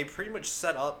 they pretty much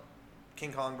set up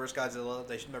King Kong versus Godzilla.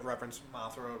 They should reference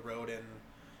Mothra Road and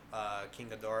King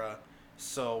Ghidorah,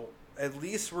 so at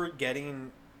least we're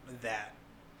getting that,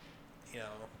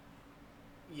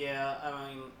 Yeah,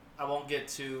 I mean, I won't get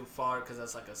too far because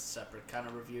that's like a separate kind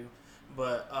of review,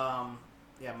 but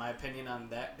yeah, my opinion on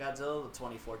that Godzilla, the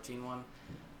 2014 one.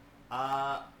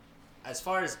 As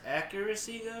far as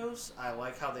accuracy goes, I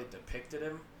like how they depicted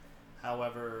him.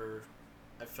 However,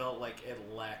 I felt like it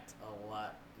lacked a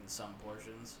lot in some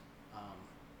portions,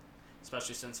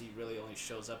 especially since he really only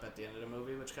shows up at the end of the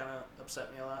movie, which kind of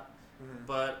upset me a lot. Mm-hmm.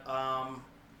 But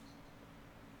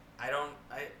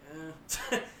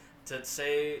to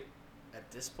say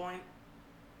at this point,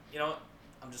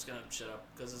 I'm just gonna shut up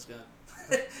because it's gonna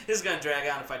it's gonna drag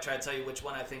on if I try to tell you which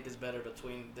one I think is better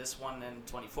between this one and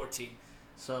 2014.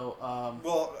 So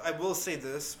well, I will say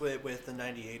this with the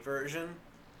 '98 version,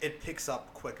 it picks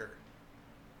up quicker.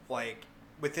 Like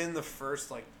within the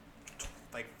first like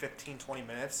 15, 20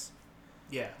 minutes,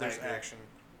 yeah, there's action.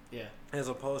 Yeah, As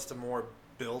opposed to more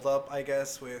build up, I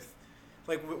guess, with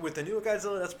with the new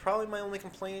Godzilla. That's probably my only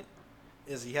complaint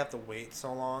is you have to wait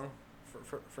so long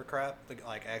for crap to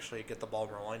like actually get the ball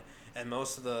rolling. And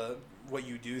most of the what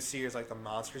you do see is like the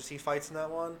monsters he fights in that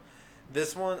one.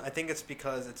 This one, I think it's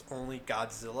because it's only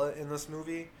Godzilla in this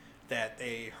movie that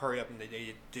they hurry up and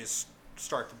they just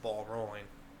start the ball rolling.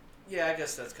 yeah, I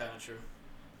guess that's kind of true.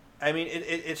 I mean,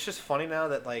 it's just funny now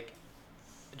that like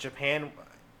Japan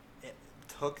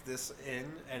took this in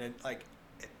and it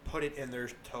put it in their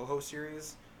Toho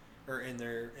series, or in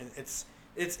their it's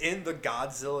in the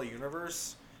Godzilla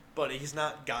universe, but he's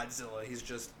not Godzilla. He's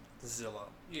just Zilla.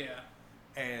 Yeah.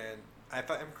 And I'm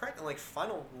correct in like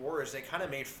Final Wars, they kind of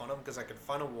made fun of him because like in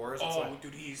Final Wars, it's Oh, like,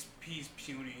 dude, he's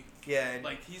puny. yeah, and,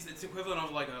 Like it's equivalent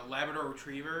of like a Labrador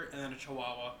Retriever and then a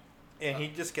Chihuahua. and he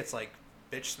just gets like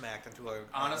bitch smacked into a.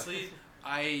 Honestly,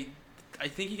 I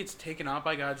think he gets taken out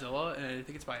by Godzilla, and I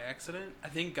think it's by accident. I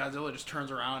think Godzilla just turns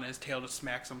around and his tail just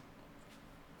smacks him.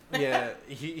 Yeah,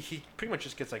 he pretty much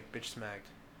just gets like bitch smacked.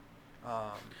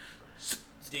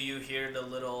 Do you hear the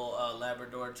little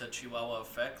Labrador to Chihuahua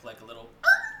effect, like a little?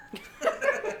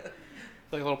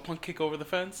 Like a little punk kick over the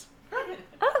fence.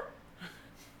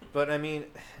 But I mean,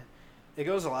 it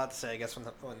goes a lot to say, I guess, when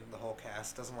the whole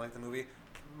cast doesn't like the movie.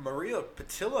 Maria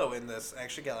Patillo in this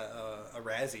actually got a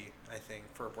Razzie, I think,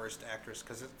 for worst actress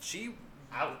because she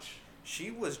Ouch.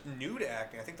 she was new to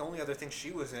acting. I think the only other thing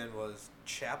she was in was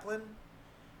Chaplin.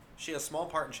 She had a small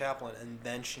part in Chaplin, and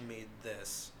then she made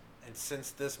this. And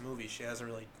since this movie, she hasn't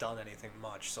really done anything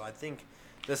much. So I think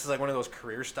this is like one of those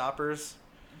career stoppers.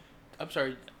 I'm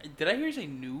sorry. Did I hear you say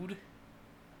nude?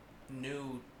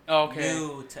 New. Oh, okay.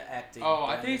 New to acting. Oh,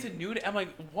 I think he said nude. I'm like,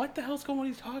 what the hell's going on? What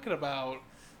he's talking about?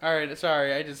 All right,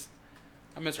 sorry. I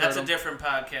misheard That's him. a different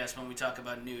podcast when we talk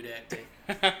about nude acting.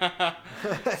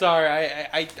 Sorry,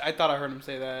 I thought I heard him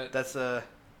say that. That's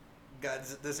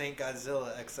this ain't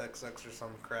Godzilla XXX or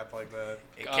some crap like that.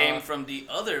 It came from the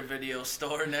other video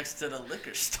store next to the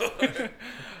liquor store.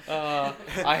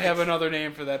 I have another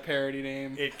name for that parody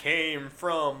name. It came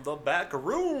from the back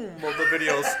room of the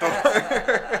video store.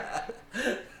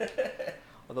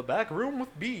 The back room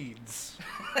with beads.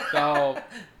 Oh,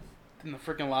 in the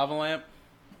freaking lava lamp.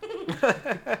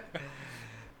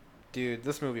 Dude,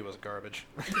 this movie was garbage.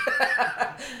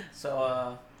 So,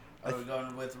 are we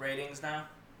going with ratings now?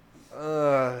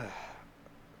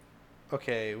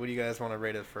 Okay, what do you guys want to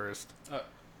rate it first?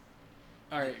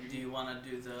 All right. Do you want to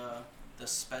do the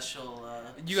special?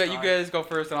 You star? guys go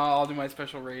first, and I'll do my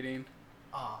special rating.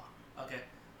 Ah, okay.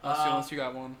 Unless you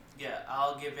got one. Yeah,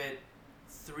 I'll give it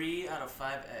 3 out of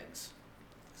 5 eggs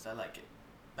because I like it,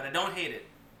 but I don't hate it.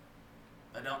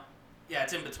 I don't. Yeah,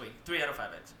 it's in between. 3 out of 5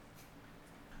 eggs.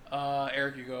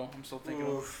 Eric, you go. I'm still thinking.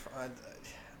 Oof,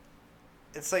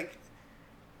 it's like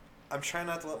I'm trying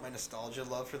not to let my nostalgia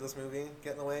love for this movie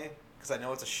get in the way because I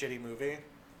know it's a shitty movie,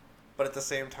 but at the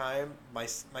same time, my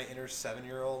inner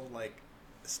 7-year-old like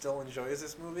still enjoys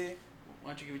this movie.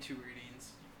 Why don't you give me 2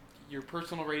 ratings? Your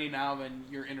personal rating now, and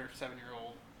your inner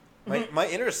 7-year-old. My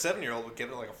inner 7-year-old would give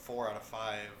it like a 4 out of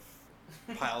 5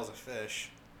 piles of fish.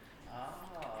 Oh.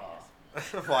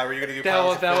 Why were you gonna do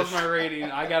piles of That was fish? my rating.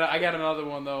 I got another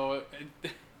one though.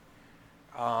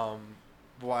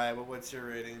 Why? What's your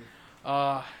rating?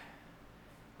 Let's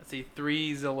see,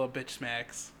 3 Zilla bitch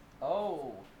smacks.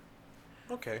 Oh.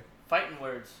 Okay. Fighting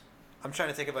words. I'm trying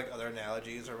to think of like other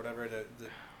analogies or whatever.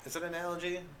 Is it an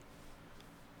analogy?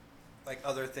 Like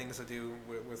other things to do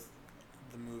with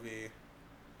the movie.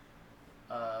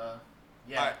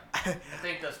 Yeah. I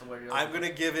think that's the word you're I'm looking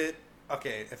gonna give it.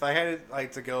 Okay, if I had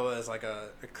like to go as like a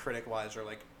critic wise, or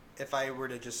like if I were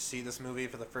to just see this movie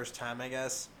for the first time, I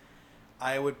guess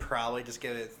I would probably just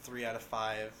give it 3 out of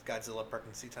 5 Godzilla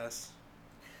pregnancy tests.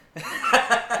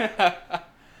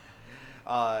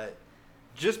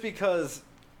 Just because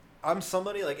I'm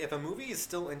somebody like if a movie is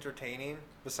still entertaining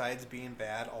besides being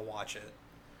bad, I'll watch it.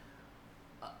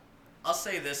 I'll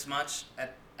say this much: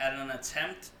 at an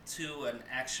attempt to an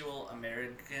actual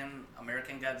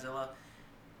American Godzilla,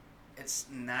 it's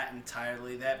not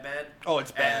entirely that bad. Oh,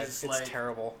 it's bad. As, It's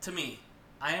terrible. To me,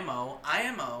 IMO.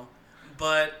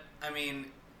 But I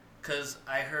mean, because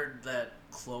I heard that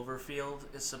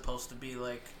Cloverfield is supposed to be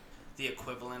like the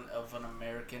equivalent of an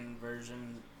American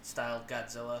version style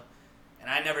Godzilla, and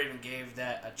I never even gave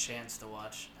that a chance to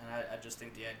watch, and I just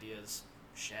think the idea is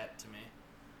shat to me.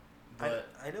 But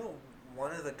I know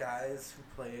one of the guys who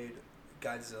played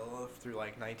Godzilla through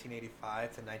like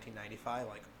 1985 to 1995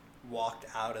 like walked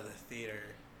out of the theater.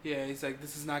 Yeah, he's like,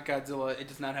 this is not Godzilla. It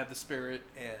does not have the spirit.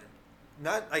 And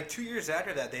not like 2 years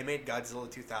after that, they made Godzilla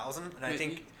 2000, and I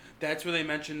think that's where they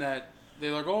mentioned that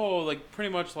they're like, oh, like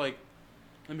pretty much like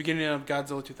the beginning of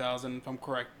Godzilla 2000, if I'm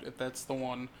correct, if that's the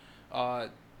one.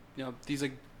 These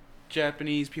like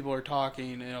Japanese people are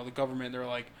talking. The government. They're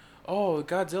like, oh,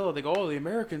 Godzilla. They go, oh, the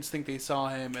Americans think they saw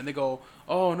him, and they go,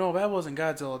 oh no, that wasn't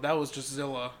Godzilla. That was just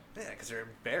Zilla. yeah, because they're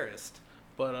embarrassed.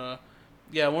 But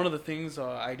yeah, one of the things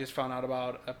I just found out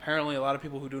about, apparently a lot of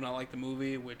people who do not like the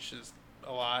movie, which is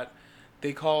a lot,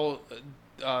 they call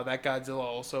that Godzilla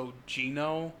also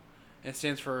Gino. It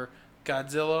stands for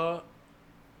Godzilla.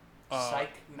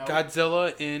 Psych. No.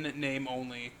 Godzilla in name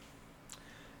only.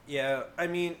 Yeah, I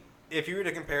mean, if you were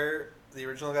to compare the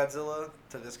original Godzilla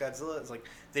to this Godzilla, it's like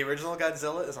the original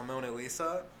Godzilla is a Mona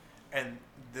Lisa, and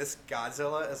this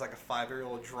Godzilla is like a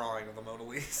 5-year-old drawing of the Mona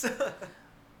Lisa.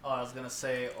 Oh, I was gonna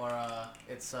say, or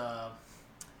it's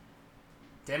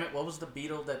damn it, what was the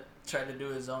Beatle that tried to do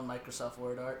his own Microsoft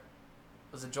Word art?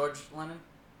 Was it George Lennon?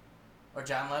 Or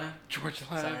John Lennon? George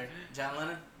Lennon. Sorry, John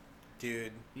Lennon?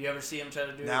 Dude, You ever see him try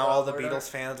to do now all the word Beatles art?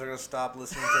 fans are gonna stop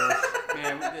listening to us.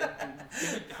 Man,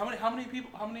 how many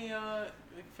people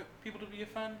do we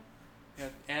offend? Yeah,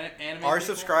 anime Our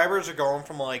people? subscribers are going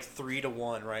from like 3 to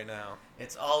 1 right now.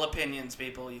 It's all opinions,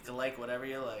 people. You can like whatever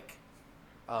you like.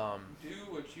 Do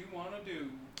what you want to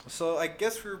do. So I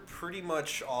guess we're pretty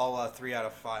much all 3 out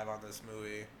of 5 on this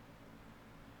movie.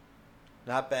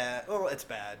 Not bad. Well, it's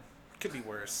bad. Could be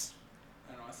worse.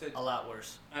 I don't know. I said A lot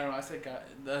worse. I don't know.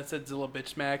 I said Zilla bitch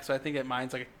smack, so I think that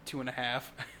mine's like a 2.5.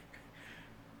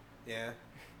 Yeah.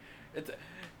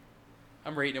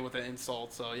 I'm rating it with an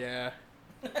insult, so yeah.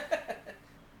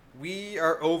 We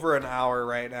are over an hour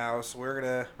right now, so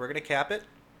we're gonna cap it.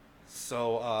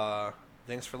 So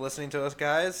thanks for listening to us,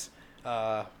 guys.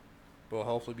 We'll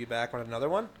hopefully be back with another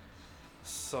one.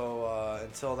 So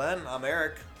until then, I'm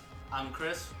Eric, I'm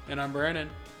Chris. And I'm Brandon.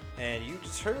 and you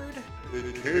just heard.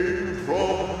 It came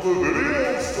from the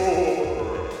video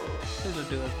store. Doesn't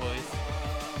do that voice.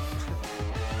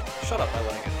 Shut up, I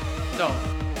like it.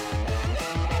 Don't.